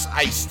delicious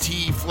iced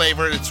tea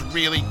flavor. It's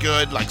really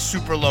good, like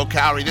super low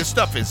calorie. This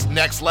stuff is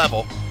next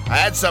level. I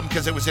had some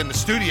because it was in the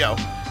studio,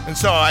 and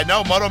so I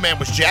know Moto Man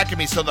was jacking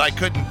me so that I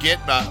couldn't get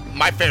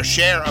my fair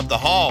share of the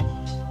haul.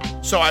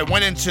 So I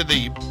went into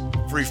the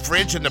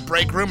fridge in the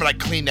break room and I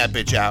cleaned that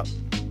bitch out.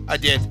 I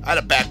did. I had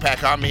a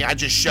backpack on me. I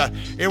just shut.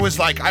 It was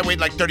like I weighed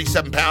like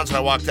 37 pounds when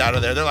I walked out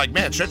of there. They're like,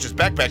 man, Stretch's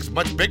backpack's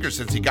much bigger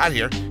since he got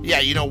here.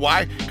 Yeah, you know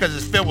why? Because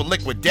it's filled with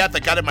Liquid Death. I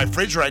got it in my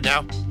fridge right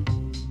now.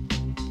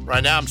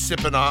 Right now I'm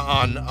sipping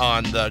on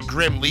the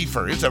Grim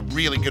Leafer. It's a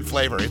really good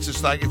flavor. It's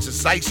just like, it's a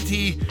iced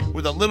tea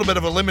with a little bit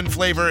of a lemon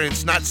flavor, and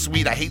it's not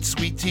sweet. I hate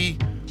sweet tea,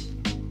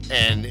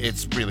 and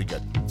it's really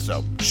good.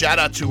 So shout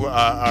out to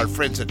our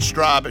friends at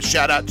Straub.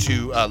 Shout out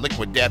to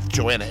Liquid Death,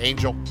 Joanna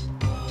Angel.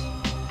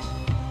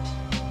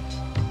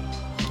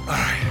 All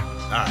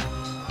right.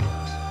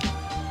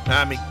 Now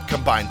let me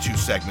combine two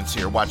segments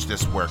here. Watch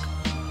this work.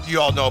 You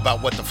all know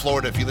about What the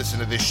Florida if you listen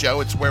to this show.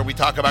 It's where we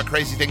talk about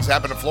crazy things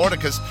happen in Florida,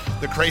 because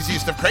the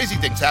craziest of crazy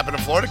things happen in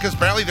Florida, because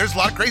apparently there's a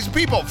lot of crazy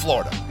people in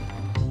Florida.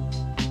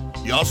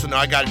 You also know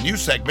I got a new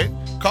segment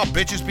called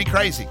Bitches Be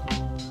Crazy.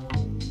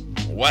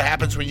 What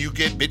happens when you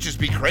get Bitches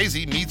Be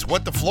Crazy meets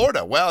What the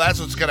Florida? Well,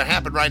 that's what's going to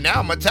happen right now.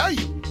 I'm going to tell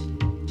you.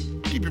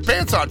 Keep your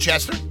pants on,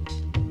 Chester.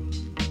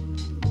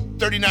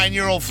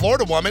 39-year-old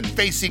Florida woman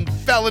facing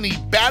felony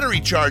battery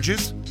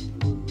charges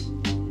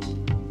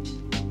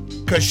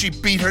because she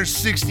beat her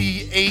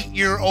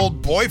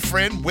 68-year-old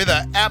boyfriend with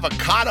an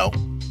avocado.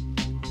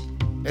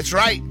 That's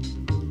right.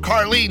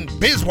 Carlene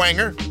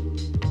Bizwanger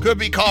could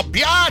be called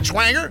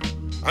Biatchwanger.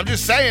 I'm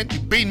just saying, you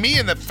beat me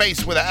in the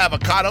face with an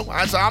avocado.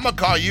 I'm going to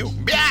call you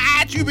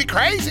Biatch, you be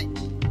crazy.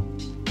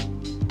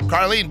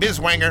 Carlene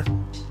Bizwanger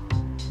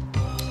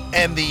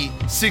and the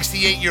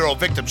 68-year-old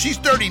victim. She's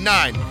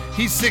 39.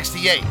 He's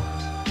 68.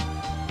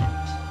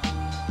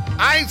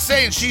 I ain't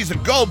saying she's a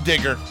gold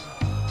digger,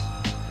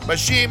 but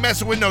she ain't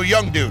messing with no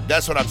young dude.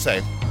 That's what I'm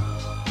saying.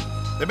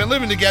 They've been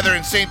living together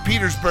in St.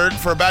 Petersburg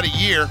for about a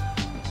year,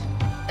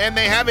 and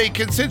they have a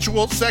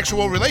consensual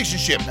sexual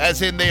relationship,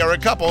 as in they are a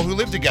couple who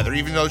live together,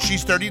 even though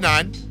she's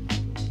 39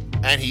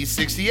 and he's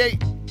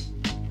 68.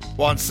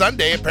 Well, on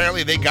Sunday,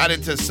 apparently they got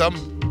into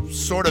some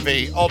sort of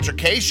a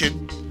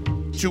altercation,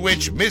 to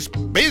which Miss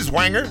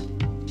Bizwanger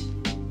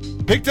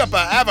picked up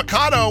an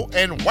avocado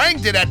and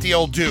wanged it at the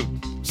old dude.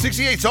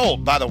 68's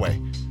old, by the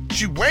way.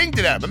 She wanged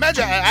it at him.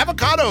 Imagine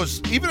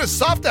avocados, even a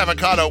soft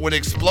avocado would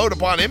explode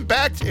upon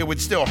impact. It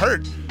would still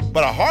hurt.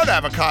 But a hard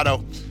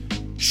avocado,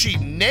 she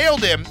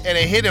nailed him and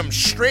it hit him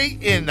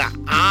straight in the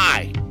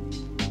eye.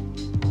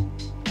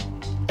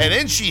 And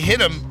then she hit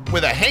him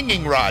with a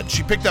hanging rod.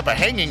 She picked up a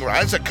hanging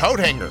rod. It's a coat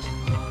hanger.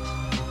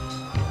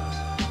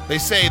 They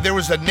say there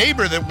was a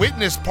neighbor that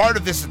witnessed part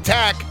of this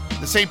attack.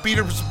 The St.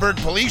 Petersburg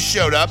police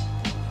showed up.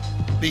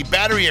 The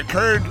battery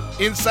occurred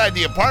inside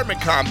the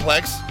apartment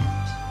complex.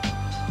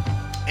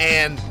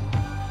 And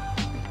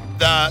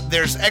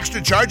there's extra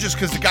charges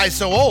because the guy's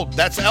so old.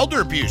 That's elder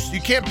abuse. You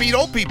can't beat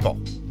old people.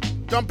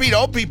 Don't beat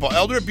old people.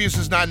 Elder abuse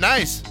is not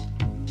nice.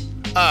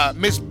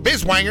 Miss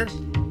Bizwanger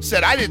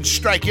said, I didn't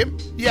strike him.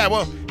 Yeah,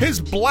 well,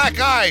 his black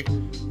eye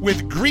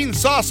with green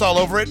sauce all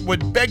over it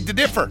would beg to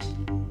differ.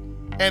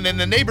 And then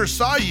the neighbor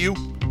saw you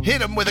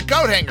hit him with a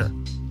coat hanger.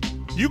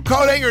 You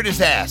coat hangered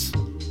his ass.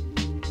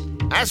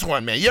 That's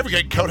one, man. You ever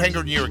get coat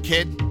hangered when you were a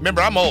kid?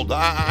 Remember, I'm old.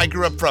 I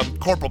grew up from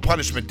corporal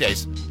punishment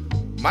days.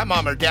 My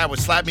mom or dad would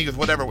slap me with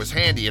whatever was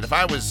handy, and if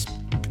I was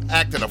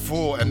acting a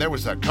fool and there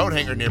was a coat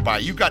hanger nearby,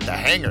 you got the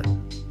hanger.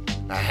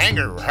 A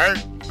hanger hurt,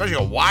 especially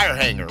a wire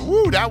hanger.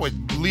 Woo, that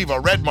would leave a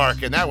red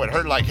mark, and that would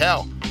hurt like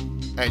hell.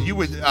 And you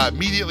would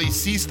immediately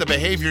cease the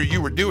behavior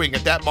you were doing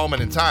at that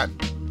moment in time.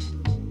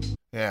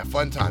 Yeah,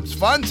 fun times.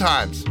 Fun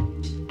times.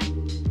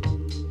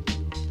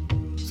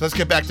 So let's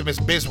get back to Miss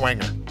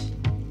Bizwanger.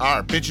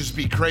 Our Bitches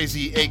Be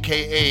Crazy,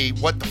 a.k.a.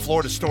 What the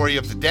Florida Story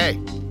of the Day.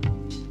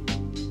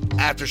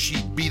 After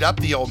she beat up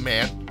the old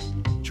man,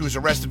 she was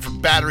arrested for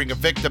battering a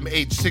victim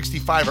age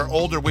 65 or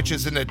older, which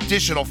is an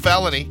additional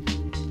felony.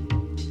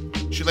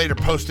 She later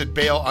posted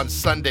bail on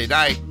Sunday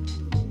night.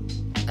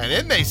 And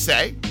then they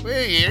say,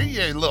 well,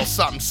 you're a little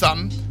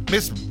something.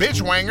 Miss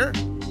Bitchwanger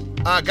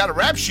got a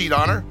rap sheet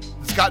on her.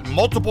 It's got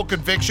multiple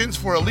convictions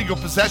for illegal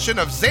possession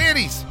of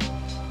Xannies,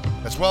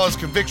 as well as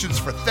convictions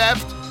for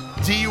theft,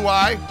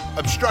 DUI,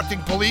 obstructing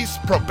police,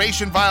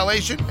 probation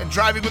violation, and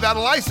driving without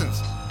a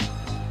license.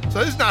 So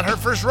this is not her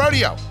first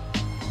rodeo.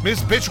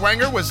 Miss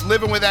Bitchwanger was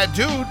living with that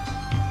dude,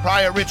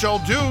 probably a rich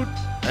old dude,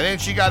 and then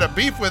she got a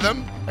beef with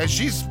him, and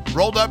she's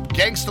rolled up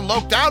gangsta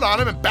loked out on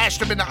him and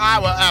bashed him into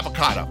Iowa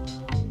avocado.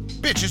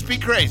 Bitches be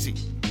crazy.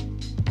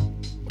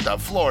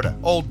 Florida,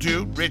 old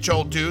dude, rich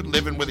old dude,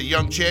 living with a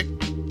young chick,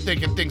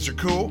 thinking things are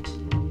cool,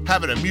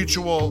 having a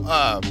mutual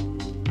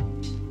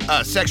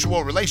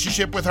sexual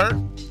relationship with her,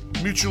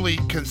 mutually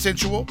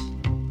consensual,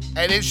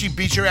 and then she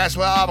beats your ass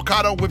with an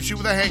avocado, whips you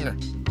with a hanger.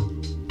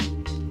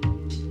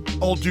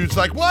 Old dude's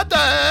like, what the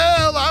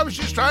hell? I was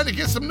just trying to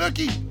get some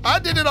nookie. I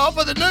did it all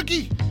for the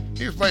nookie.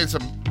 He was playing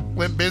some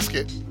Limp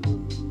Bizkit.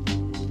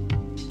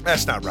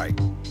 That's not right.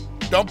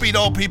 Don't beat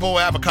old people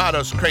with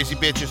avocados, crazy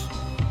bitches.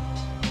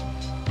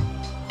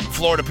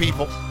 Florida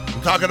people,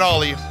 I'm talking to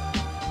all of you.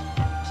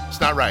 It's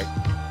not right.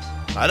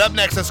 All right, up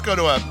next, let's go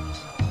to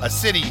a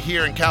city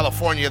here in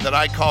California that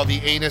I call the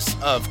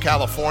anus of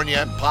California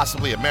and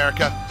possibly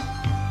America.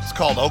 It's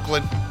called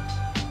Oakland.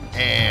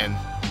 And,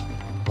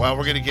 well,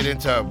 we're going to get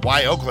into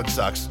why Oakland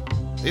sucks.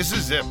 This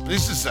is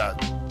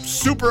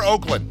super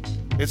Oakland.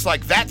 It's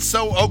like That's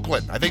So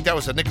Oakland. I think that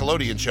was a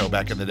Nickelodeon show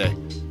back in the day.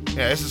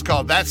 Yeah, this is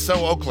called That's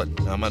So Oakland.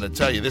 I'm going to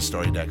tell you this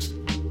story next.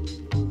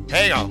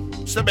 Hang on.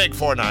 It's the Big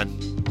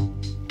 4-9.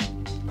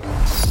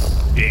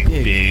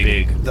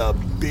 Big. The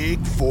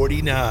Big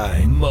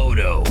 49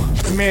 Moto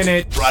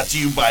Minute. Brought to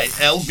you by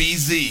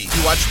LBZ.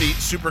 You watched the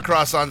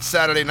Supercross on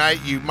Saturday night.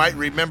 You might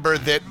remember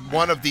that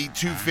one of the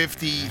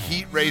 250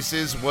 heat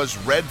races was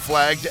red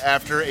flagged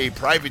after a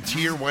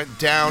privateer went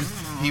down.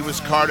 He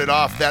was carted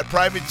off. That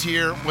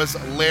privateer was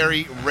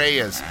Larry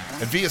Reyes.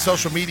 And via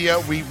social media,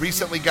 we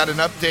recently got an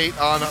update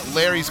on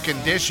Larry's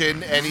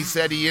condition, and he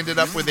said he ended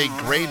up with a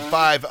grade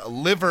 5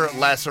 liver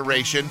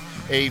laceration,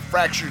 a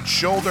fractured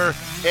shoulder,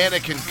 and a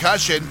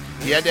concussion.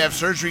 He had to have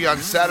surgery on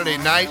Saturday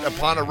night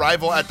upon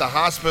arrival at the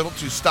hospital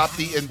to stop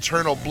the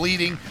internal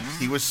bleeding.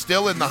 He was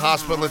still in the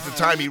hospital at the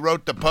time he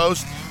wrote the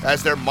post,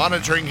 as they're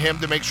monitoring him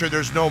to make sure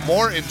there's no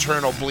more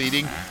internal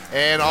bleeding.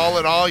 And all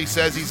in all, he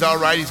says he's all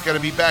right. He's going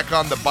to be back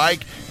on the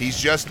bike. He's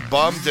just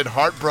bummed and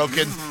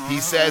heartbroken, he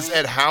says,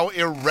 at how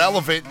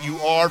irrelevant you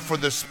are for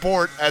the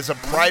sport as a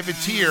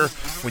privateer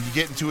when you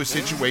get into a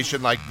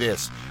situation like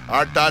this.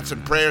 Our thoughts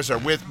and prayers are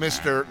with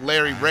Mr.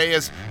 Larry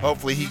Reyes.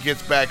 Hopefully he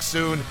gets back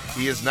soon.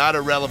 He is not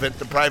irrelevant.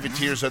 The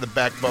privateers are the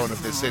backbone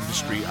of this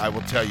industry, I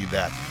will tell you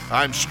that.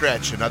 I'm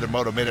Stretch. Another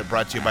Moto Minute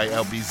brought to you by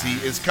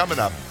LBZ is coming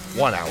up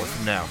 1 hour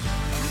from now.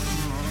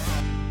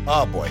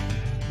 Oh boy.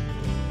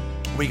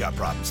 We got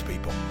problems,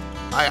 people.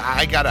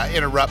 I gotta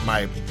interrupt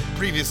my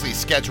previously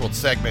scheduled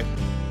segment.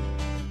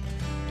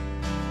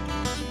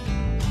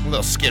 A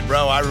little Skid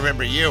Row, I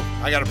remember you.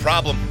 I got a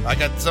problem. I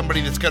got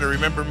somebody that's gonna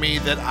remember me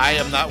that I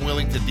am not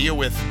willing to deal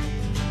with.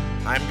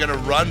 I'm gonna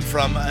run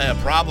from a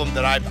problem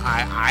that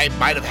I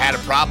might have had a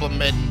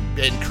problem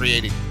in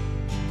creating.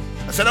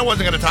 I said I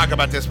wasn't gonna talk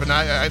about this, but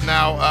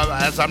now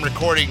as I'm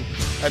recording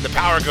and the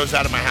power goes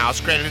out of my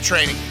house, granted it's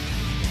training.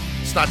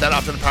 It's not that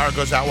often the power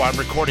goes out while I'm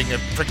recording a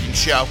freaking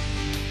show.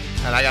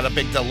 And I got a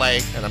big delay,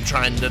 and I'm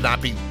trying to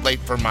not be late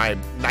for my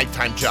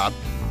nighttime job.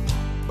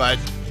 But,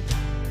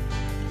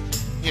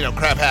 you know,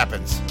 crap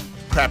happens.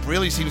 Crap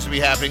really seems to be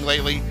happening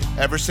lately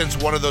ever since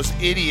one of those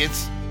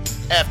idiots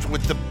effed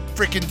with the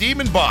freaking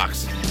demon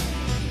box.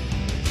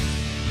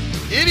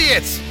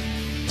 Idiots!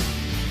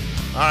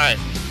 All right.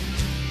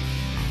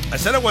 I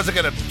said I wasn't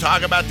going to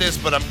talk about this,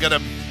 but I'm going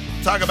to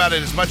talk about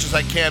it as much as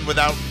I can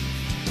without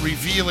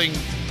revealing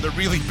the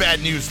really bad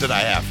news that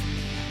I have.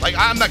 Like,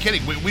 I'm not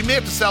kidding. We may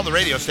have to sell the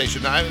radio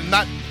station.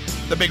 Not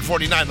the Big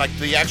 49, like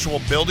the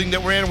actual building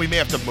that we're in. We may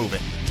have to move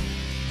it.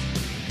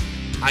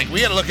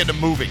 We got to look into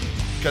moving,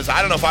 because I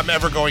don't know if I'm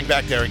ever going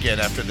back there again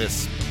after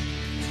this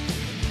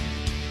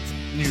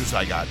news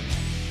I got.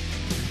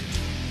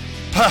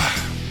 All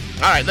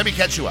right, let me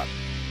catch you up.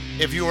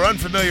 if you were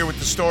unfamiliar with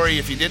the story,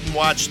 if you didn't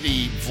watch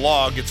the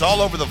vlog, it's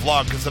all over the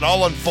vlog because it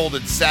all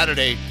unfolded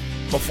Saturday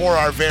before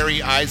our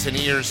very eyes and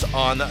ears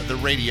on the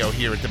radio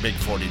here at the Big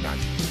 49.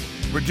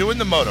 We're doing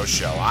the moto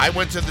show. I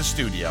went to the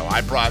studio.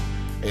 I brought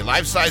a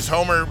life-size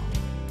Homer,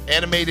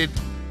 animated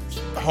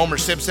Homer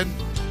Simpson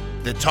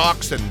that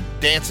talks and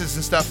dances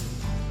and stuff.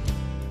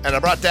 And I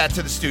brought that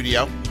to the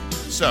studio,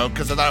 so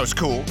because I thought it was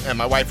cool, and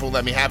my wife won't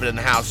let me have it in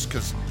the house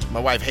because my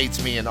wife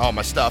hates me and all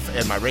my stuff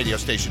and my radio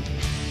station.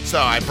 So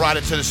I brought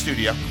it to the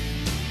studio.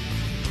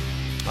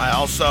 I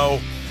also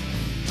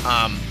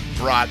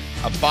brought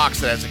a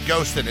box that has a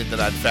ghost in it that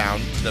I'd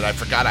found that I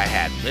forgot I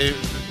had.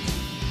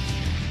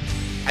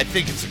 I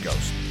think it's a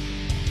ghost.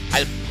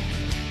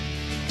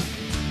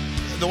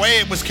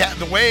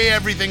 The way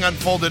everything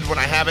unfolded when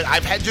I have it,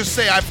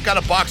 I've got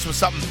a box with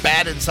something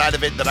bad inside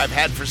of it that I've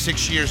had for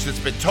 6 years that's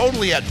been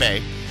totally at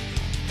bay.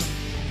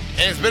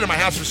 And it's been in my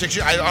house for 6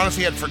 years. I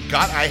honestly had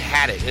forgot I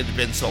had it. It had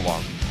been so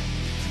long.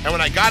 And when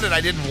I got it,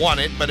 I didn't want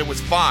it, but it was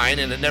fine,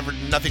 and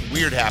nothing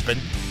weird happened.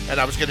 And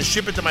I was going to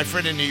ship it to my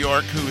friend in New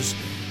York who's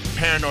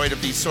paranoid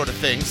of these sort of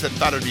things and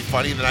thought it would be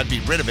funny, and then I'd be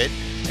rid of it.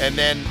 And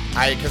then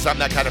because I'm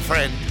that kind of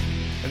friend,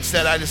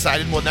 instead I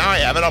decided, well, now I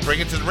have it, I'll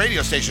bring it to the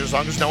radio station as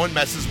long as no one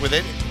messes with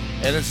it.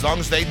 And as long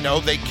as they know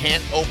they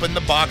can't open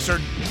the box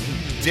or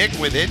dick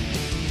with it,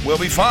 we'll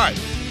be fine.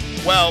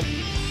 Well,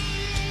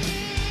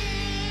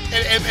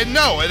 and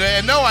no,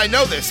 I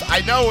know this. I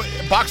know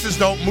boxes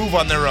don't move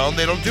on their own.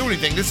 They don't do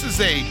anything. This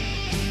is a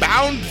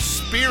bound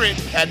spirit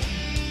at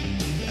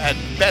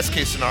best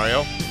case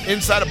scenario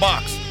inside a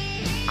box.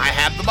 I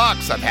have the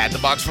box. I've had the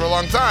box for a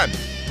long time.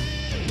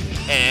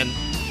 And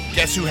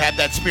guess who had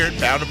that spirit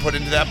bound and put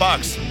into that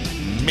box?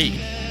 Me.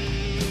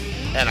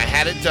 And I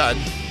had it done.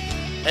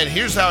 And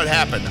here's how it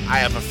happened. I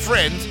have a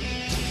friend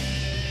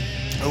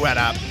who had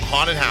a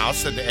haunted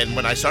house, and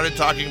when I started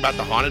talking about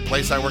the haunted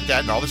place I worked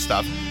at and all this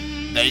stuff,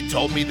 they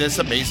told me this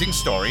amazing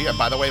story. And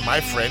by the way,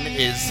 my friend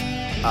is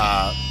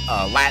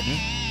Latin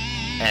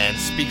and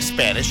speaks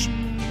Spanish.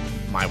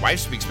 My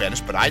wife speaks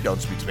Spanish, but I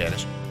don't speak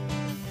Spanish.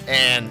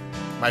 And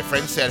my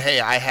friend said,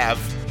 hey, I had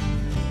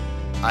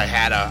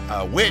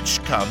a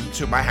witch come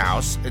to my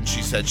house, and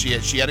she said she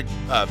had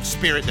a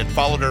spirit that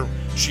followed her.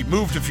 She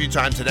moved a few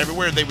times, and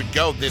everywhere they would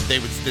go,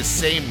 this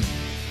same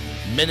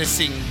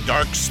menacing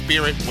dark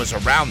spirit was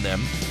around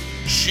them.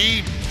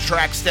 She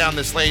tracks down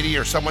this lady,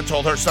 or someone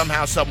told her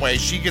somehow, some way.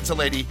 She gets a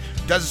lady,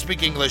 doesn't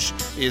speak English,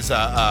 is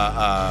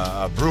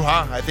a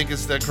bruja, I think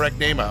is the correct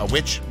name, a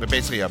witch, but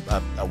basically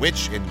a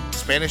witch in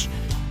Spanish.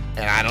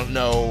 And I don't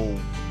know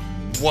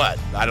what.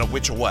 I don't know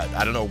which or what.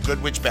 I don't know,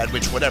 good witch, bad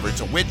witch, whatever. It's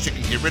a witch that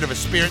can get rid of a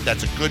spirit.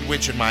 That's a good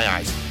witch in my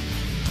eyes.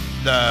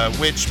 The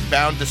witch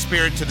bound the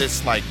spirit to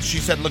this, like, she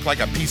said looked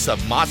like a piece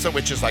of masa,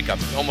 which is like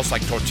almost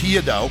like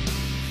tortilla dough.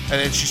 And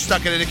then she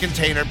stuck it in a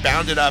container,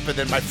 bound it up, and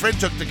then my friend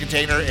took the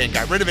container and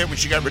got rid of it. When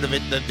she got rid of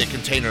it, the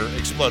container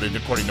exploded,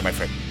 according to my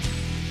friend.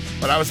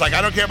 But I was like,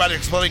 I don't care about an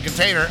exploding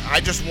container. I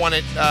just want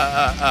it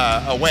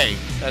away,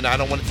 and I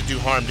don't want it to do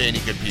harm to any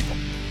good people.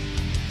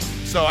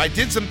 So I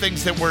did some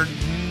things that were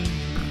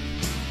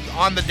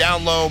on the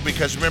down low,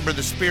 because remember,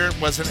 the spirit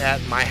wasn't at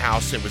my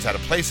house. It was at a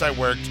place I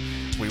worked.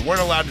 We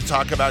weren't allowed to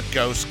talk about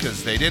ghosts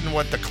because they didn't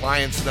want the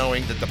clients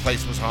knowing that the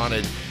place was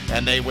haunted,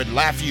 and they would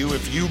laugh you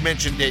if you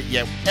mentioned it.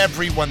 Yet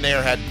everyone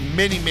there had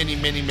many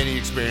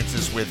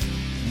experiences with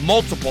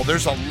multiple.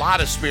 There's a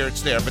lot of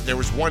spirits there, but there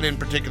was one in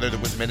particular that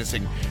was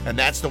menacing, and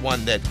that's the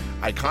one that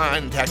I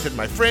contacted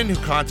my friend who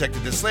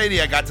contacted this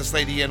lady. I got this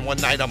lady in one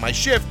night on my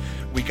shift.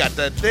 We got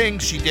the thing.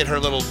 She did her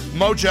little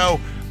mojo.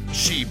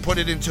 She put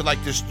it into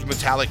like this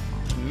metallic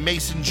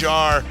mason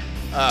jar,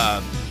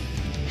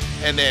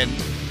 and then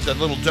the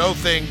little dough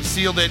thing,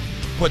 sealed it,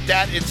 put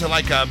that into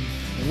like a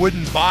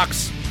wooden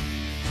box,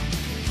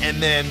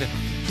 and then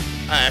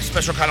a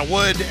special kind of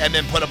wood, and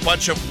then put a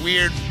bunch of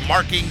weird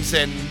markings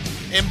and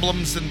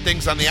emblems and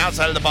things on the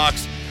outside of the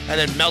box, and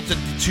then melted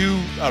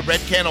a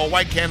red candle, a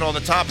white candle on the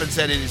top, and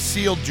said, it is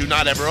sealed, do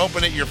not ever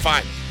open it, you're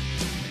fine.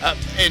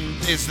 And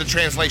is the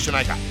translation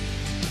I got.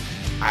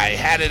 I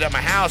had it at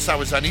my house. I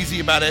was uneasy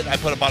about it. I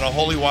put a bottle of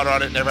holy water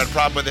on it, never had a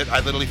problem with it.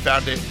 I literally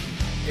found it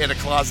in a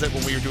closet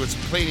when we were doing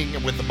some cleaning,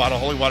 and with the bottle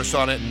of holy water still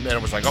on it, and I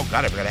was like, oh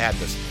God, I forgot I had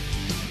this.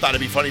 Thought it'd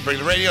be funny to bring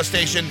the radio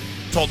station,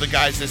 told the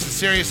guys this is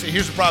serious.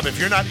 Here's the problem. If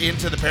you're not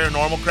into the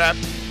paranormal crap,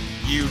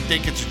 you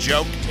think it's a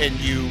joke and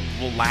you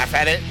will laugh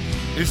at it.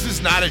 This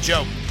is not a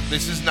joke.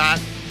 This is not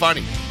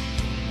funny.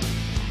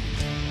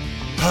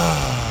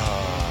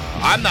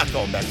 I'm not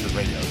going back to the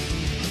radio.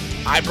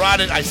 I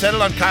brought it, I set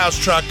it on Kyle's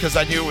truck because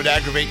I knew it would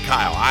aggravate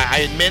Kyle.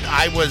 I admit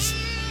I was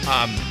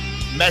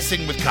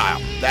messing with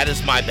Kyle. That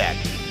is my bad.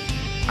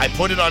 I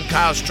put it on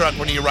Kyle's truck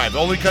when he arrived,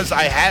 only because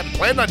I had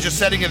planned on just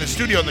setting it in the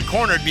studio in the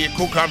corner. It'd be a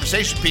cool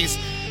conversation piece,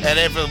 and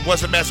if it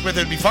wasn't messed with,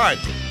 it'd be fine.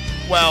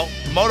 Well,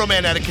 Moto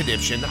Man had a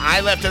conniption.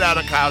 I left it out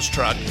on Kyle's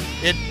truck.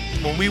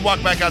 When we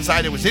walked back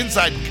outside, it was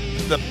inside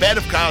the bed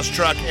of Kyle's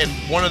truck, and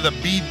one of the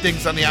bead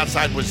things on the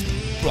outside was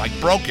like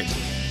broken.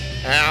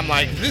 And I'm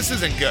like, this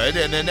isn't good.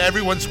 And then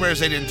everyone swears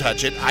they didn't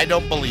touch it. I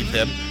don't believe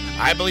them.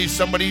 I believe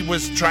somebody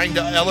was trying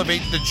to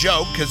elevate the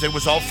joke because it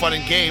was all fun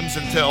and games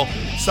until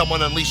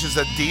someone unleashes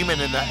a demon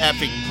in the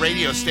effing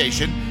radio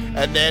station,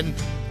 and then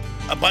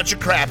a bunch of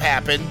crap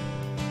happened.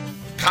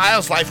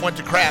 Kyle's life went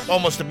to crap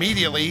almost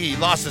immediately. He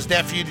lost his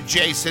nephew to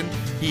Jason.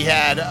 He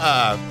had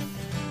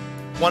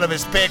one of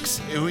his picks,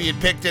 who he had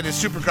picked in his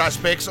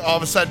Supercross picks. All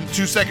of a sudden,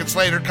 2 seconds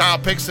later, Kyle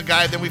picks the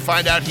guy. Then we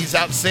find out he's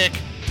out sick.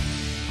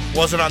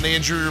 Wasn't on the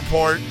injury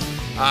report.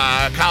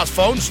 Kyle's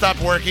phone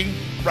stopped working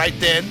right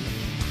then.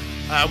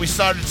 We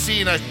started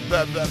seeing a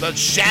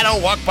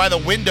shadow walk by the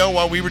window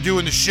while we were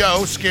doing the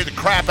show. Scared the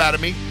crap out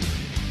of me.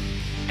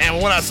 And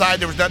we went outside.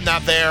 There was nothing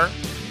out there.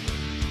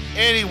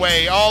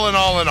 Anyway, all in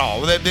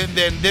all,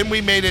 then we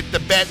made it the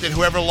bet that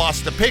whoever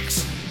lost the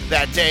picks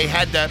that day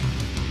had to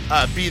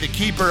be the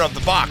keeper of the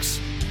box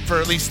for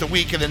at least a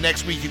week, and the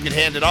next week you could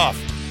hand it off.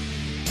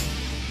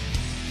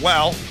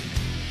 Well,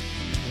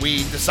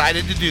 we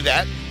decided to do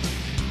that,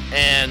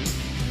 and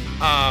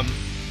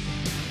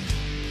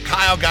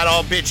Kyle got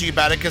all bitchy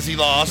about it because he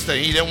lost and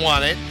he didn't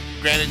want it.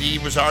 Granted, he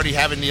was already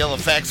having the ill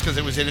effects because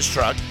it was in his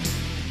truck.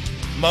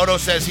 Moto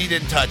says he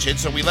didn't touch it,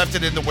 so we left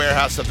it in the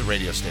warehouse of the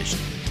radio station.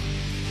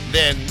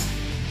 Then,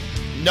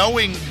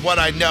 knowing what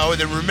I know,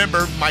 then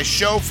remember, my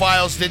show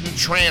files didn't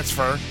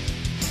transfer.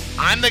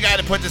 I'm the guy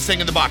to put this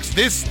thing in the box.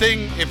 This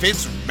thing, if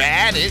it's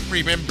bad, it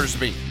remembers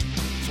me.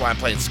 That's why I'm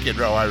playing Skid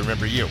Row. I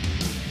remember you.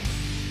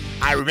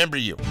 I remember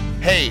you.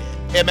 Hey,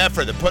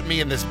 MFer that put me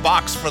in this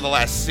box for the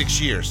last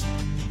 6 years.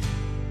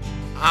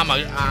 I'm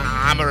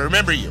gonna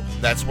remember you.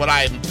 That's what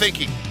I'm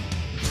thinking.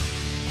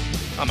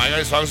 Oh my God,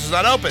 as long as it's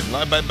not open.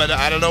 But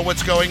I don't know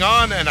what's going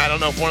on, and I don't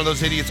know if one of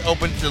those idiots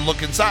opened to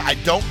look inside. I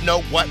don't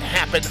know what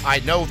happened. I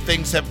know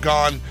things have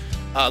gone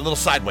a little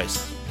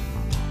sideways.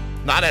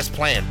 Not as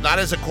planned. Not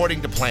as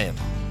according to plan.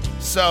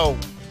 So,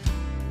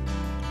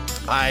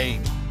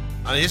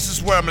 this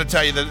is where I'm going to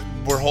tell you that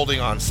we're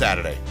holding on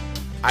Saturday.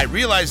 I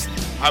realized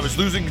I was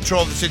losing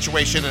control of the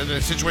situation, and in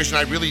a situation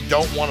I really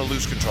don't want to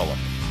lose control of.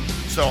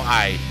 So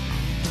I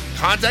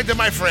contacted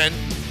my friend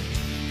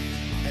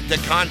to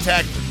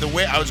contact the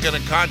witch. I was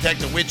going to contact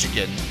the witch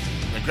again.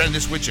 And granted,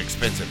 this witch is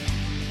expensive.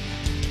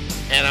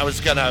 And I was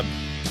going to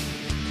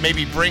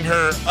maybe bring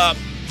her up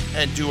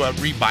and do a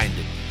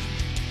rebinding.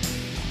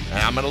 And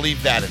I'm going to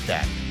leave that at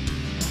that.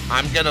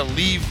 I'm going to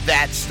leave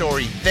that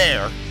story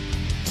there.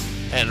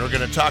 And we're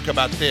going to talk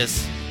about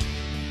this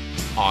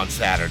on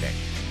Saturday.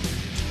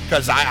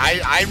 Because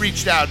I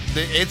reached out.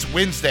 It's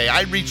Wednesday.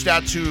 I reached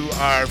out to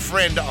our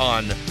friend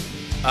on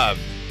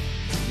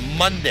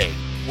Monday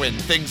when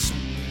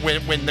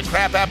the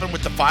crap happened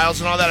with the files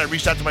and all that. I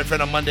reached out to my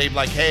friend on Monday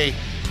like, hey,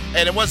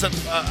 and it wasn't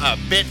a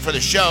bit for the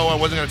show. I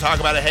wasn't going to talk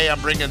about it. Hey,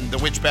 I'm bringing the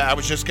witch back. I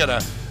was just going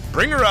to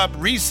bring her up,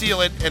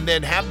 reseal it, and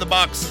then have the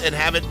box and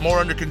have it more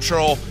under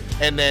control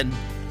and then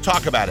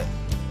talk about it.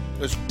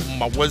 This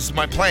was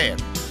my plan.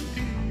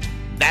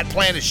 That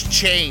plan has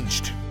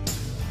changed.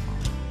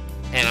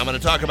 And I'm going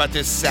to talk about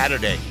this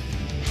Saturday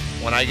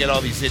when I get all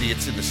these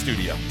idiots in the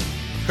studio.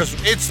 Because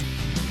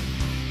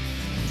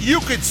you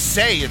could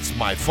say it's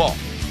my fault.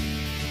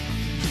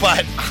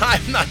 But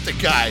I'm not the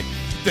guy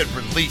that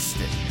released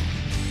it.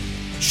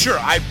 Sure,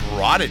 I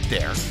brought it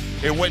there.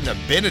 It wouldn't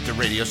have been at the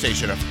radio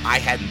station if I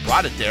hadn't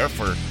brought it there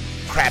for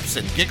craps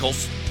and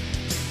giggles.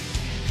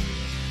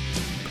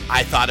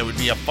 I thought it would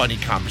be a funny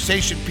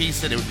conversation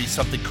piece and it would be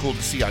something cool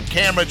to see on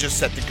camera. Just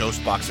set the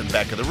ghost box in the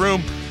back of the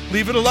room.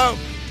 Leave it alone.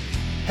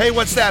 Hey,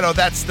 what's that? Oh,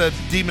 that's the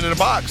demon in a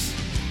box.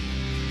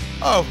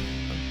 Oh,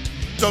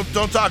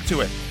 don't talk to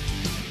it.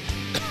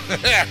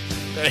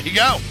 There you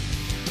go.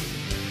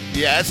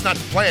 Yeah, it's not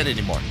the plan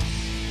anymore.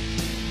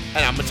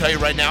 And I'm going to tell you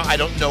right now, I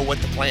don't know what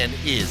the plan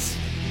is.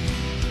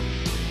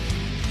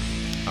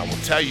 I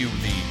will tell you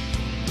the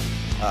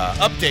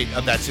update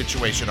of that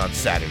situation on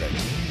Saturday.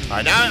 All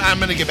right, now I'm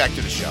going to get back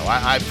to the show.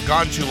 I've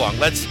gone too long.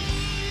 Let's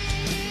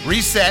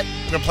reset.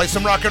 We're going to play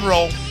some rock and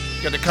roll.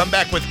 Going to come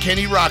back with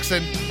Kenny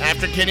Roxon.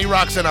 After Kenny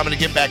Roxon, I'm going to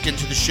get back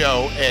into the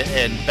show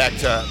and back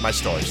to my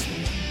stories.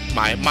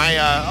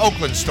 My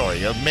Oakland story.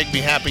 It'll make me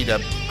happy to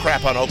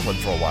crap on Oakland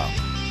for a while.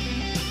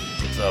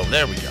 So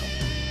there we go.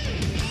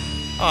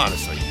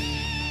 Honestly,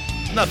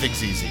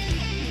 nothing's easy.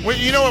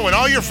 You know what? When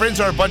all your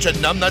friends are a bunch of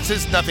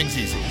numbnutses, nothing's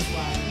easy.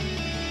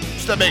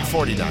 Just a big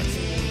 49.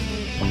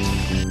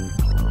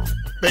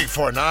 Big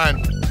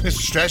 49. This is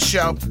a stress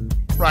show.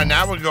 Right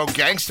now, we're going to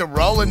go gangsta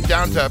rolling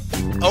down to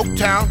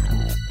Oaktown.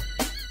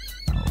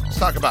 Let's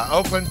talk about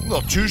Oakland. A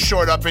little too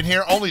short up in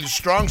here. Only the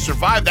strong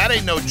survive. That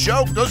ain't no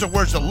joke. Those are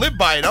words to live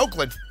by in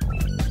Oakland.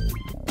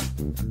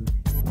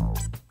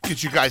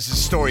 Get you guys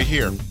this story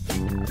here.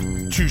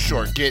 Too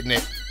short getting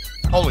it.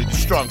 Only the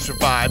strong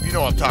survive. You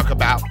know what I'm talking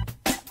about.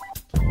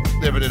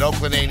 Living in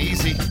Oakland ain't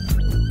easy.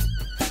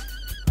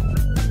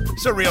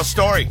 It's a real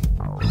story.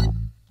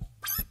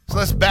 So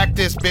let's back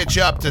this bitch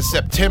up to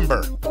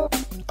September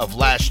of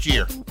last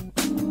year.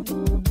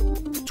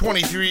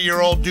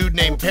 23-year-old dude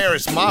named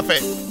Paris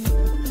Moffat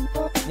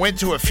went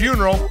to a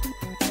funeral,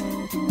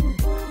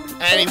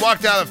 and he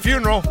walked out of the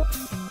funeral,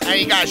 and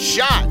he got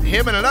shot.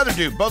 Him and another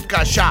dude both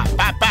got shot.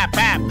 Bap, bap,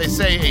 bap. They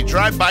say a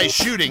drive-by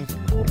shooting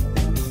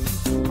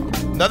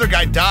Another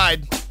guy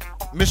died.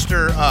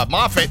 Mr.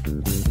 Moffat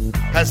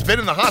has been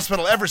in the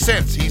hospital ever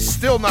since. He's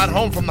still not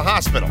home from the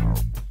hospital.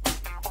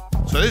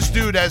 So this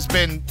dude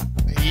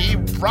he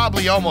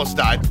probably almost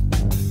died.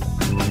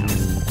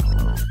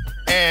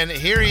 And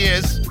here he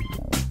is,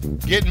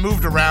 getting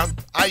moved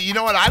around. You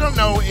know what? I don't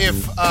know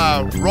if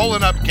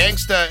Rolling Up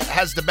Gangsta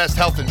has the best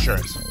health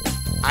insurance.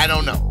 I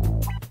don't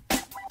know.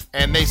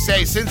 And they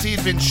say since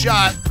he'd been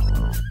shot,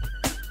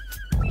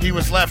 he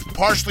was left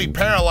partially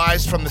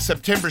paralyzed from the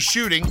September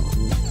shooting.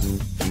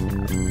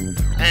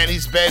 And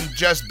he's been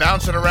just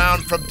bouncing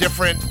around from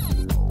different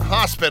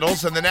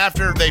hospitals. And then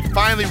after they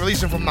finally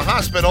released him from the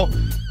hospital,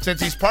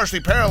 since he's partially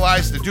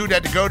paralyzed, the dude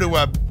had to go to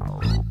a,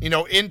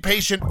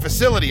 inpatient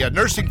facility, a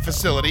nursing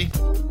facility.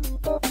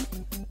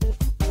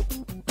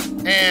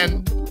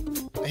 And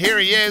here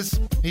he is.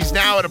 He's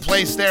now at a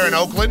place there in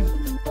Oakland,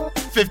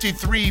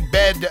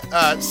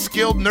 53-bed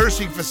skilled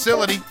nursing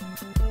facility.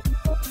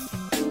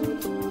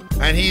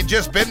 And he had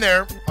just been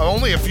there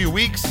only a few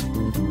weeks.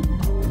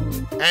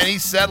 And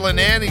he's settling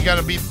in. He's going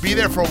to be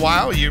there for a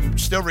while. You're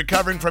still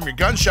recovering from your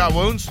gunshot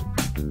wounds.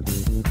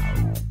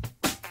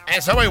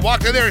 And somebody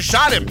walked in there and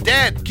shot him.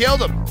 Dead.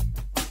 Killed him.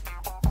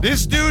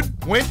 This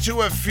dude went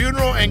to a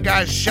funeral and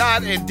got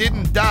shot and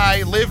didn't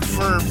die. Lived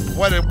for,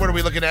 what are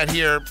we looking at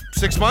here?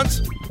 6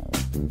 months?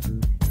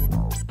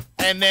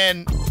 And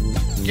then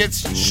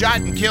gets shot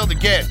and killed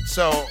again.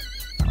 So,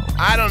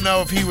 I don't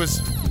know if he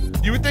was...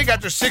 You would think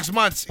after 6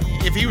 months,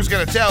 if he was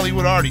going to tell, he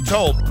would have already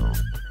told.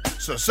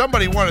 So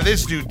somebody wanted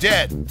this dude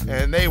dead,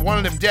 and they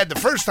wanted him dead the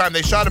first time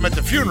they shot him at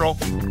the funeral,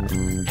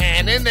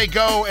 and then they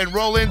go and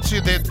roll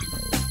into the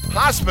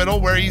hospital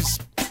where he's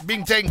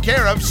being taken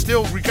care of,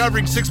 still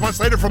recovering 6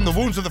 months later from the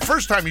wounds of the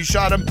first time you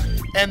shot him,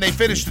 and they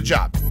finish the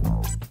job.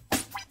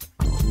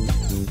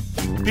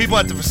 People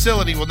at the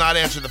facility will not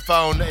answer the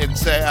phone and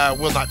say,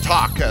 will not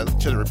talk to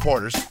the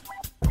reporters.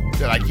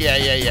 They're like,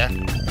 yeah.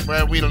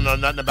 Well, we don't know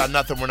nothing about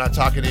nothing. We're not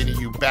talking to any of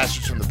you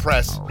bastards from the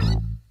press.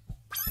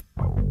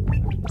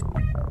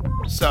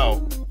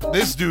 So,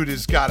 this dude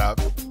has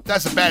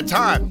that's a bad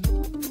time.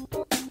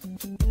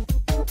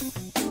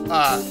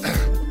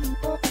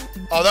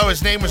 Although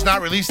his name was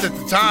not released at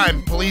the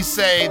time, police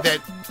say that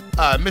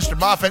Mr.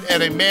 Moffat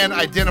and a man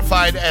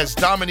identified as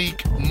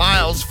Dominique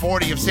Miles,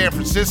 40, of San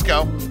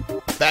Francisco,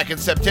 back in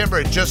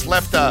September, had just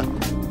left a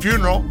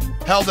funeral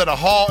held at a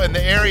hall in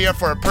the area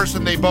for a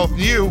person they both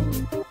knew.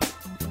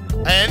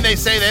 And they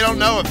say they don't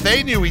know if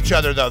they knew each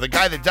other, though. The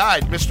guy that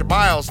died, Mr.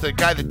 Miles, the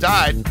guy that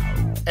died,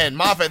 and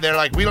Moffat, they're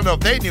like, we don't know if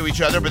they knew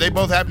each other, but they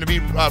both happen to be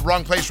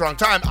wrong place, wrong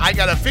time. I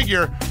gotta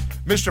figure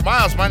Mr.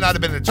 Miles might not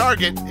have been the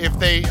target if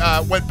they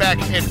went back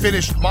and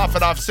finished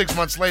Moffat off 6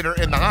 months later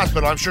in the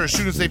hospital. I'm sure as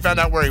soon as they found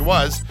out where he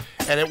was,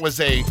 and it was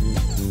a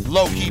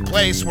low-key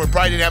place where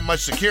probably didn't have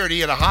much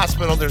security. In a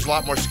hospital, there's a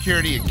lot more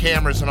security and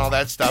cameras and all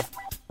that stuff.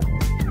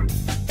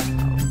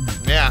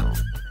 Yeah.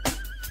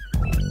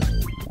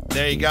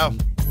 There you go.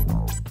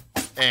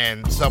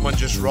 And someone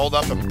just rolled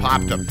up and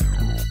popped him.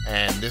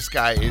 And this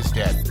guy is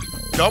dead.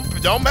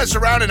 Don't mess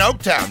around in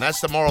Oaktown.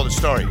 That's the moral of the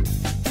story.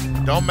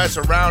 Don't mess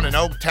around in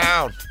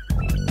Oaktown.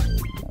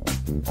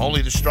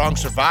 Only the strong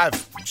survive.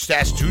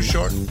 Stats too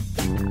short.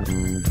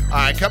 All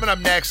right, coming up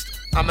next,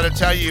 I'm going to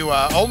tell you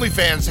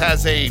OnlyFans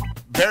has a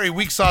very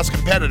weak sauce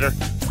competitor.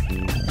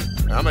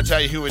 I'm going to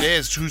tell you who it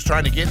is, who's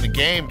trying to get in the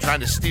game, trying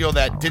to steal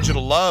that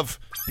digital love,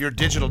 your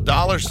digital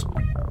dollars.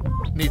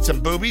 Need some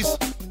boobies?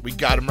 We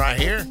got them right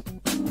here.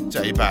 I'll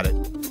tell you about it.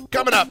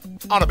 Coming up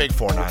on a Big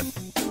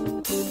 4-9.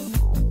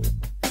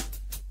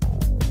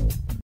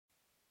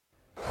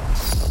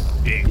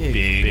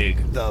 Big.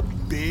 The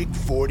Big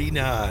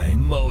 49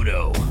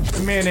 Moto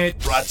Minute.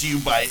 Brought to you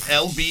by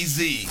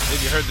LBZ.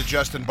 If you heard the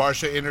Justin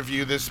Barcia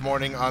interview this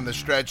morning on the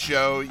Stretch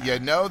Show, you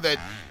know that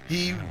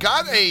he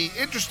got a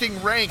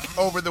interesting rank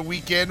over the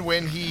weekend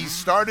when he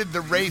started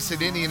the race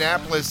at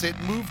Indianapolis. It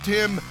moved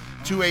him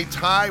to a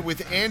tie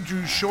with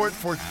Andrew Short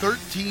for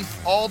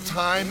 13th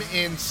all-time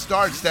in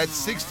starts. That's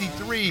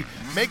 63,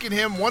 making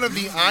him one of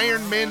the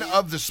Iron Men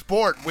of the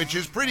sport, which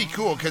is pretty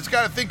cool, because you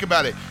got to think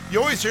about it. You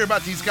always hear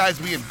about these guys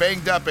being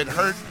banged up and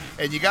hurt,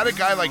 and you got a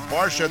guy like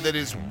Barcia that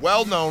is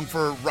well known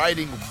for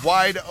riding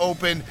wide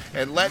open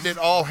and letting it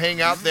all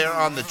hang out there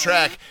on the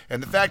track.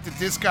 And the fact that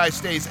this guy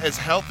stays as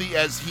healthy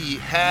as he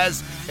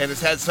has and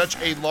has had such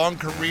a long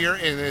career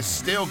and is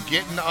still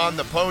getting on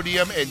the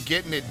podium and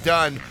getting it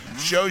done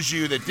shows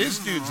you that this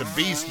dude's a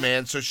beast,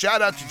 man. So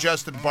shout out to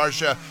Justin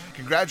Barcia.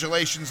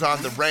 Congratulations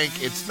on the rank.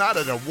 It's not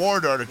an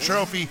award or a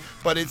trophy,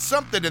 but it's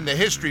something in the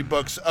history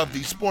books of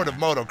the sport of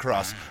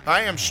motocross.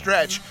 I am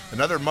Stretch.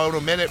 Another Moto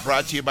Minute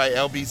brought to you by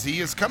LBZ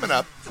is coming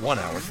up 1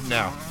 hour from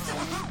now.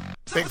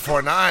 Big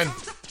 4-9.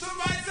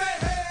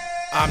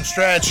 I'm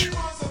Stretch.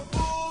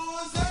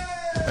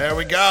 There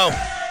we go.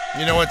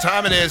 You know what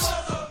time it is.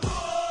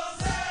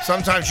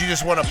 Sometimes you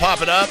just want to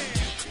pop it up.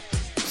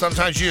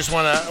 Sometimes you just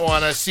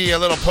want to see a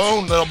little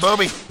poon, little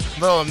booby,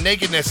 little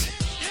nakedness,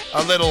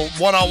 a little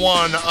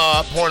one-on-one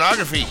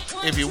pornography,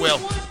 if you will.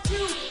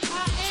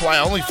 That's why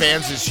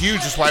OnlyFans is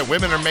huge. That's why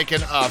women are making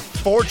a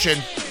fortune,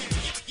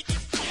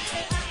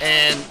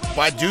 and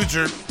why dudes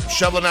are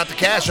shoveling out the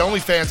cash.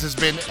 OnlyFans has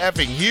been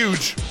effing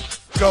huge.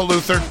 Go,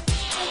 Luther.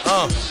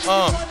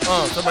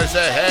 Somebody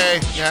say, hey.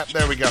 Yeah,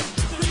 there we go.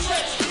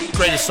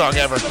 Greatest song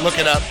ever. Look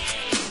it up.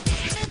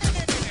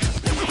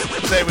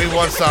 Say we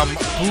want some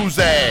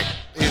boozy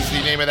is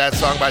the name of that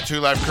song by Two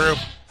Live Crew.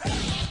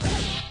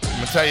 I'm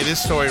going to tell you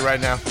this story right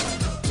now.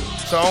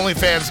 So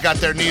OnlyFans got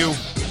their new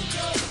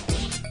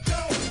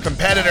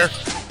competitor.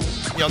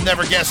 You'll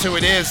never guess who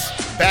it is.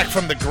 Back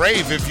from the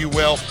grave, if you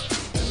will.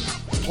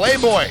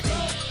 Playboy.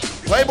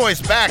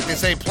 Playboy's back. They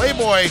say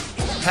Playboy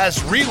has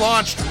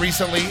relaunched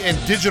recently in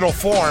digital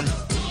form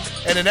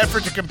in an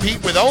effort to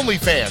compete with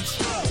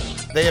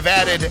OnlyFans. They have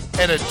added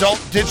an adult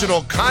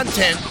digital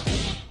content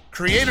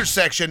creator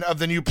section of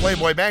the new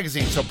Playboy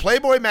magazine. So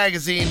Playboy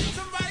magazine,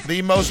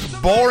 the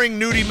most boring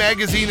nudie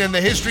magazine in the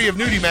history of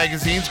nudie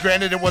magazines.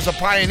 Granted, it was a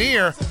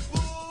pioneer.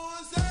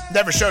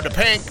 Never showed the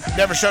pink,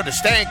 never showed the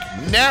stank.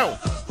 No.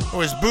 It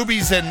was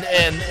boobies and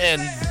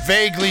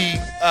vaguely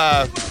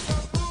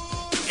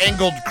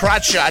angled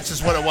crotch shots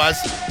is what it was.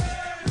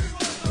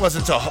 It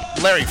wasn't until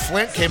Larry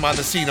Flint came on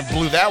the scene and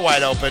blew that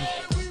wide open.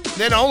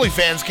 Then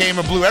OnlyFans came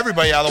and blew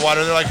everybody out of the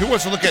water. They're like, who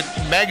wants to look at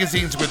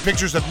magazines with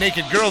pictures of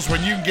naked girls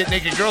when you can get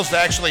naked girls to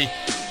actually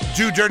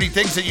do dirty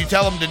things that you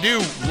tell them to do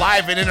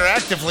live and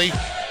interactively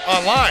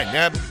online?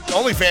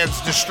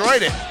 OnlyFans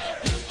destroyed it.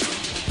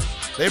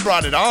 They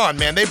brought it on,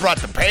 man. They brought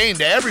the pain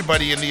to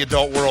everybody in the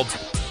adult world.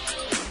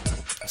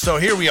 So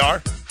here we are.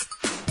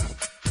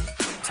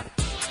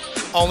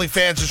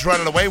 OnlyFans is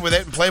running away with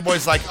it, and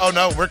Playboy's like, oh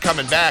no, we're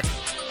coming back.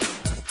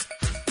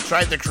 That's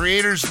right, the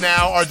creators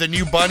now are the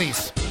new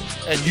bunnies,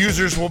 and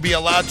users will be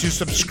allowed to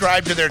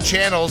subscribe to their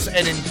channels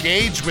and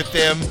engage with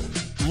them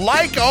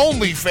like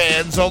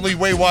OnlyFans, only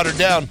way watered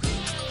down.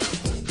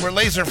 We're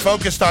laser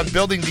focused on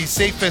building the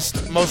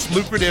safest, most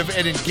lucrative,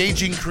 and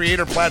engaging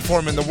creator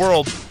platform in the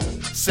world,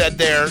 said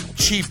their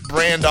chief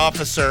brand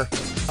officer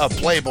of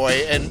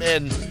Playboy. And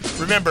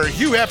remember,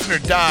 Hugh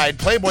Hefner died.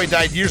 Playboy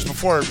died years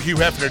before Hugh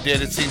Hefner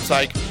did, it seems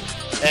like.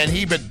 And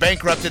he but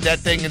bankrupted that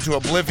thing into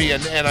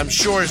oblivion. And I'm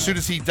sure as soon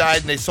as he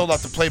died and they sold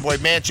off the Playboy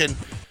Mansion,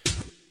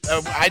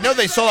 I know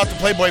they sold off the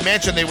Playboy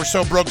Mansion. They were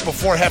so broke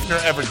before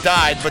Hefner ever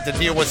died, but the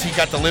deal was he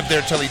got to live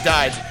there till he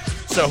died.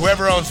 So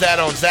whoever owns that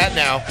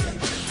now.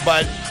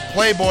 But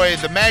Playboy,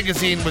 the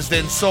magazine, was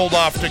then sold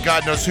off to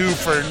God knows who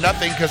for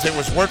nothing because it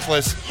was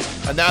worthless.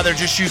 And now they're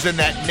just using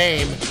that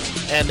name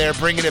and they're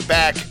bringing it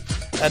back,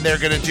 and they're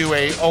going to do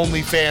a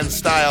OnlyFans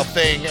style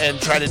thing and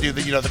try to do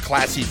the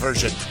classy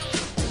version.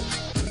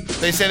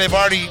 They say they've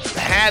already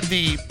had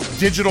the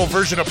digital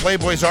version of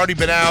Playboy's already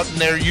been out, and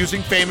they're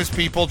using famous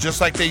people just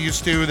like they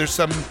used to. There's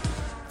some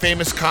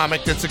famous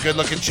comic that's a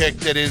good-looking chick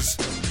that is,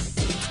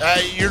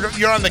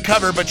 you're on the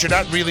cover, but you're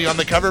not really on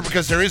the cover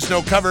because there is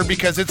no cover,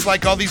 because it's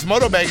like all these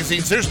moto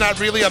magazines. There's not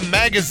really a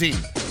magazine.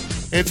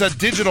 It's a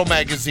digital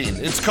magazine.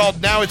 It's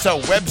called, now it's a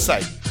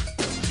website.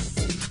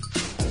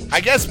 I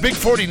guess Big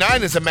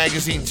 49 is a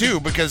magazine too,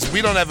 because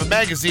we don't have a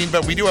magazine,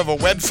 but we do have a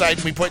website,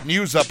 and we put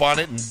news up on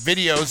it and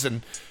videos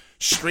and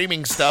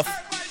streaming stuff.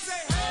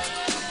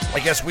 I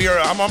guess we are,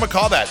 I'm going to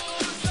call that.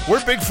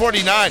 We're Big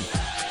 49.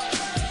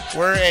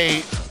 We're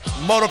a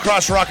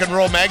motocross rock and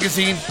roll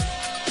magazine,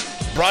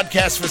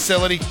 broadcast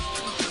facility,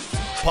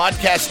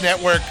 podcast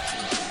network,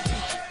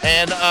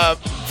 and a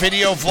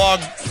video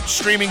vlog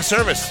streaming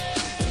service.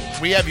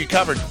 We have you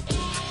covered.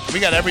 We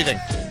got everything.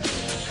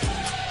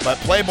 But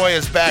Playboy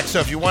is back, so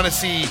if you want to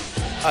see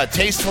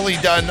tastefully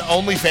done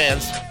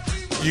OnlyFans,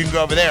 you can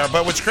go over there.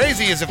 But what's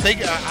crazy is if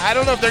they, I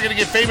don't know if they're going to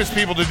get famous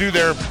people to do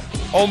their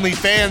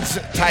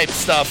OnlyFans type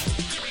stuff,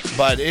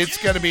 but it's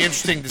going to be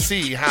interesting to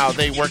see how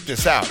they work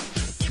this out.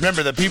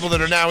 Remember, the people that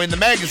are now in the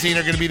magazine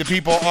are going to be the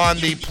people on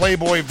the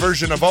Playboy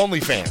version of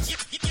OnlyFans.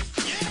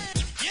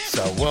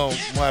 So we'll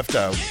have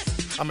to,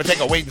 I'm going to take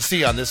a wait and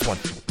see on this one.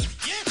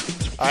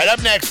 All right,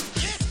 up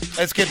next,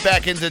 let's get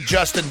back into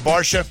Justin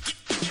Barcia,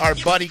 our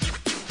buddy.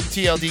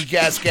 TLD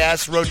Gas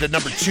Gas rode to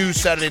number 2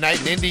 Saturday night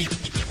in Indy.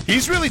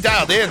 He's really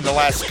dialed in the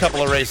last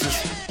couple of races.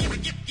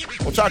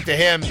 We'll talk to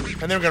him, and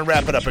then we're going to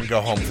wrap it up and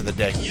go home for the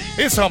day.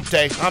 It's hump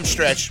day. I'm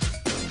Stretch.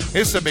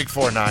 It's the Big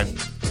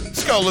 4-9.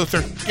 Let's go,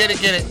 Luther. Get it,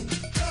 get it.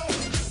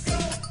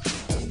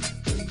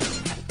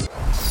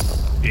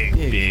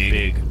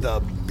 Big. The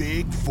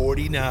Big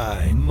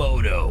 49.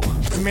 Moto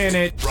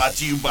Minute. Brought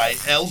to you by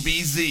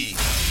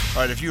LBZ.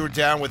 All right, if you were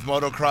down with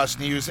motocross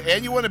news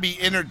and you want to be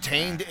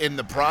entertained in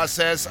the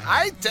process,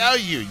 I tell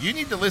you, you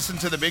need to listen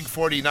to the Big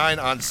 49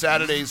 on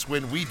Saturdays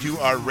when we do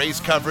our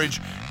race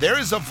coverage. There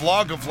is a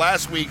vlog of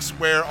last week's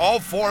where all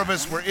 4 of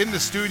us were in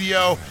the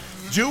studio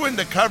doing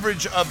the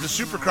coverage of the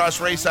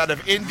Supercross race out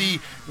of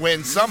Indy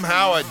when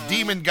somehow a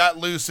demon got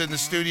loose in the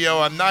studio.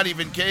 I'm not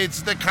even kidding.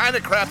 It's the kind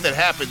of crap that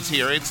happens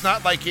here. It's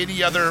not like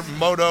any other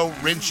moto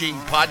wrenching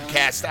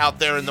podcast out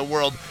there in the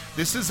world.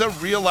 This is a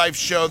real-life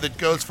show that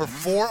goes for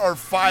 4 or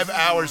 5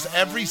 hours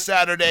every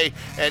Saturday,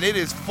 and it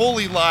is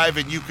fully live,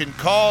 and you can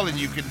call, and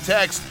you can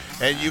text,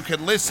 and you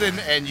can listen,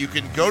 and you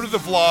can go to the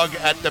vlog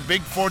at the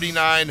Big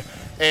 49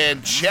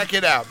 and check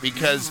it out,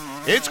 because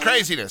It's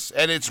craziness,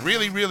 and it's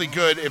really, really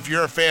good. If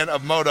you're a fan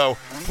of moto,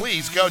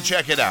 please go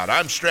check it out.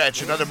 I'm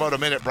Stretch. Another Moto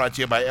Minute brought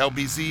to you by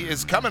LBZ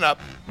is coming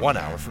up 1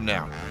 hour from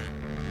now.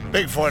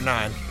 Big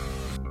 4-9.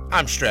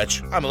 I'm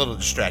Stretch. I'm a little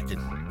distracted.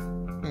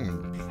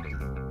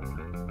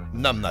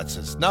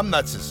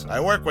 Numbnutses. I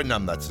work with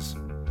numbnutses.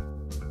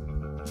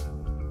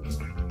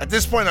 At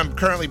this point, I'm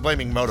currently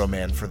blaming Moto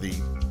Man for the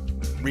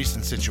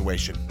recent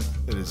situation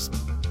that has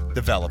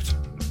developed.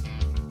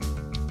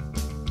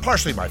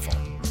 Partially my fault.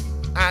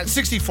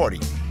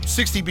 60-40.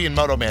 60 being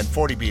Moto Man,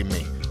 40 being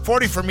me.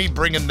 40 for me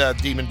bringing the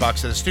demon box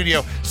to the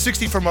studio.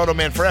 60 for Moto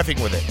Man for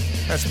effing with it.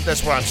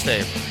 That's where I'm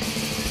staying.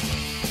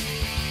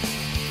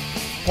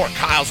 Poor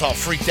Kyle's all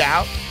freaked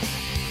out.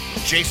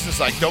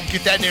 Jason's like, don't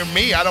get that near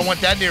me. I don't want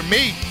that near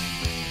me.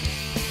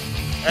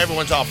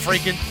 Everyone's all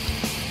freaking.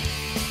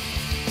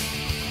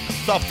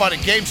 It's all fun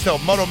and games till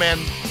Moto Man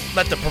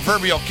let the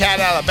proverbial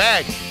cat out of the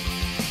bag.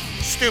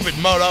 Stupid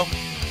Moto.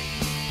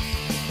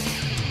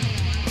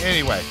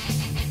 Anyway.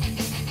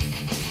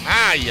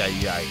 I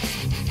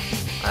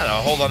don't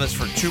know, hold on this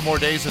for 2 more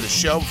days of the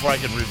show before I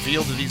can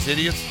reveal to these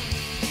idiots.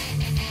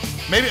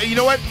 Maybe, you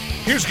know what?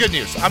 Here's good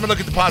news. I'm going to look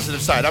at the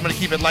positive side. I'm going to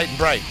keep it light and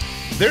bright.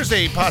 There's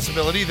a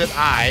possibility that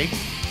I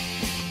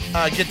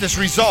get this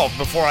resolved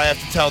before I have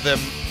to tell them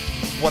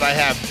what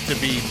I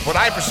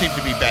perceive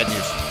to be bad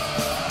news.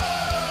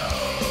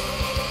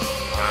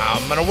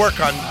 I'm going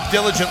to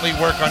diligently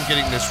work on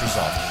getting this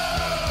resolved.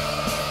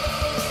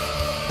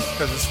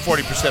 Because it's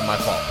 40% my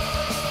fault.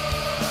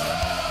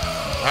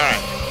 All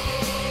right.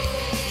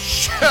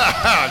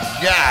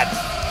 God.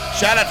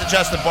 Shout out to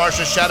Justin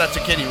Barcia. Shout out to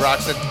Kitty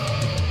Roxon.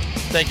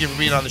 Thank you for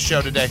being on the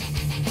show today.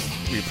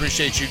 We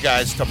appreciate you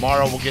guys.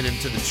 Tomorrow we'll get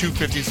into the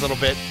 250s a little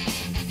bit.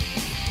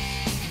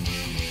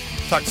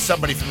 Talk to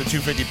somebody from the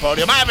 250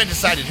 podium. I haven't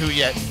decided who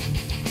yet.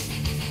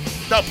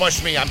 Don't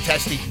push me. I'm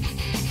testy.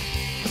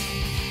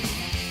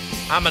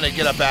 I'm going to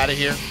get up out of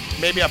here.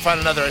 Maybe I'll find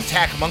another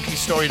Attack Monkey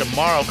story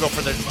tomorrow. Go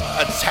for the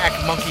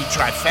Attack Monkey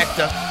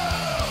trifecta.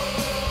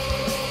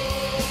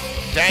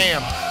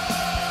 Damn.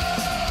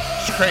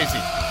 It's crazy.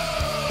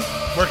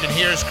 Working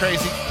here is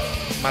crazy.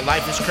 My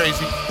life is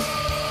crazy.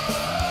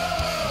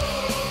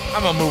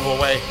 I'm going to move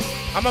away.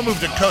 I'm going to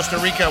move to Costa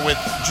Rica with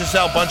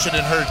Giselle Bundchen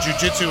and her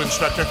jiu-jitsu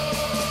instructor.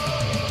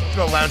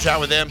 Go lounge out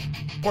with them.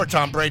 Poor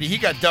Tom Brady. He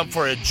got dumped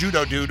for a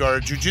judo dude or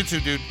a jiu-jitsu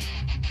dude.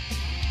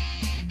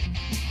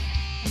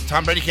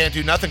 Tom Brady can't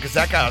do nothing because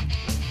that guy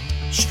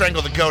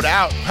strangled the goat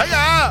out.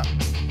 Hey-ya!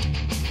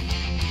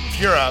 If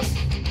you're a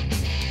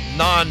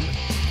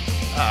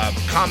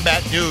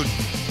non-combat dude,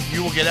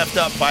 you will get effed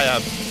up by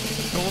a...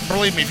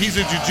 Believe me, if he's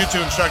a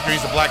jiu-jitsu instructor,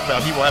 he's a black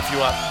belt, he will F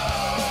you up.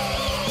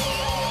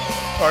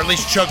 Or at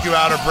least choke you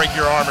out or break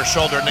your arm or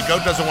shoulder. And the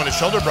GOAT doesn't want his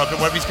shoulder broken.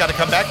 What if he's got to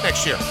come back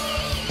next year?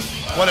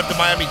 What if the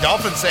Miami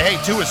Dolphins say,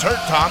 hey, Tua is hurt,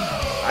 Tom.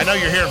 I know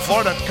you're here in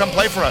Florida. Come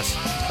play for us.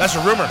 That's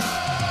a rumor.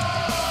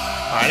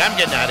 All right, I'm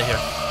getting out of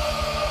here.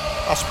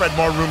 I'll spread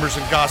more rumors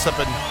and gossip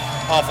and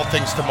awful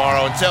things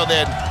tomorrow. Until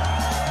then,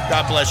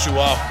 God bless you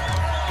all.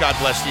 God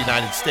bless the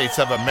United States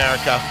of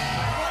America.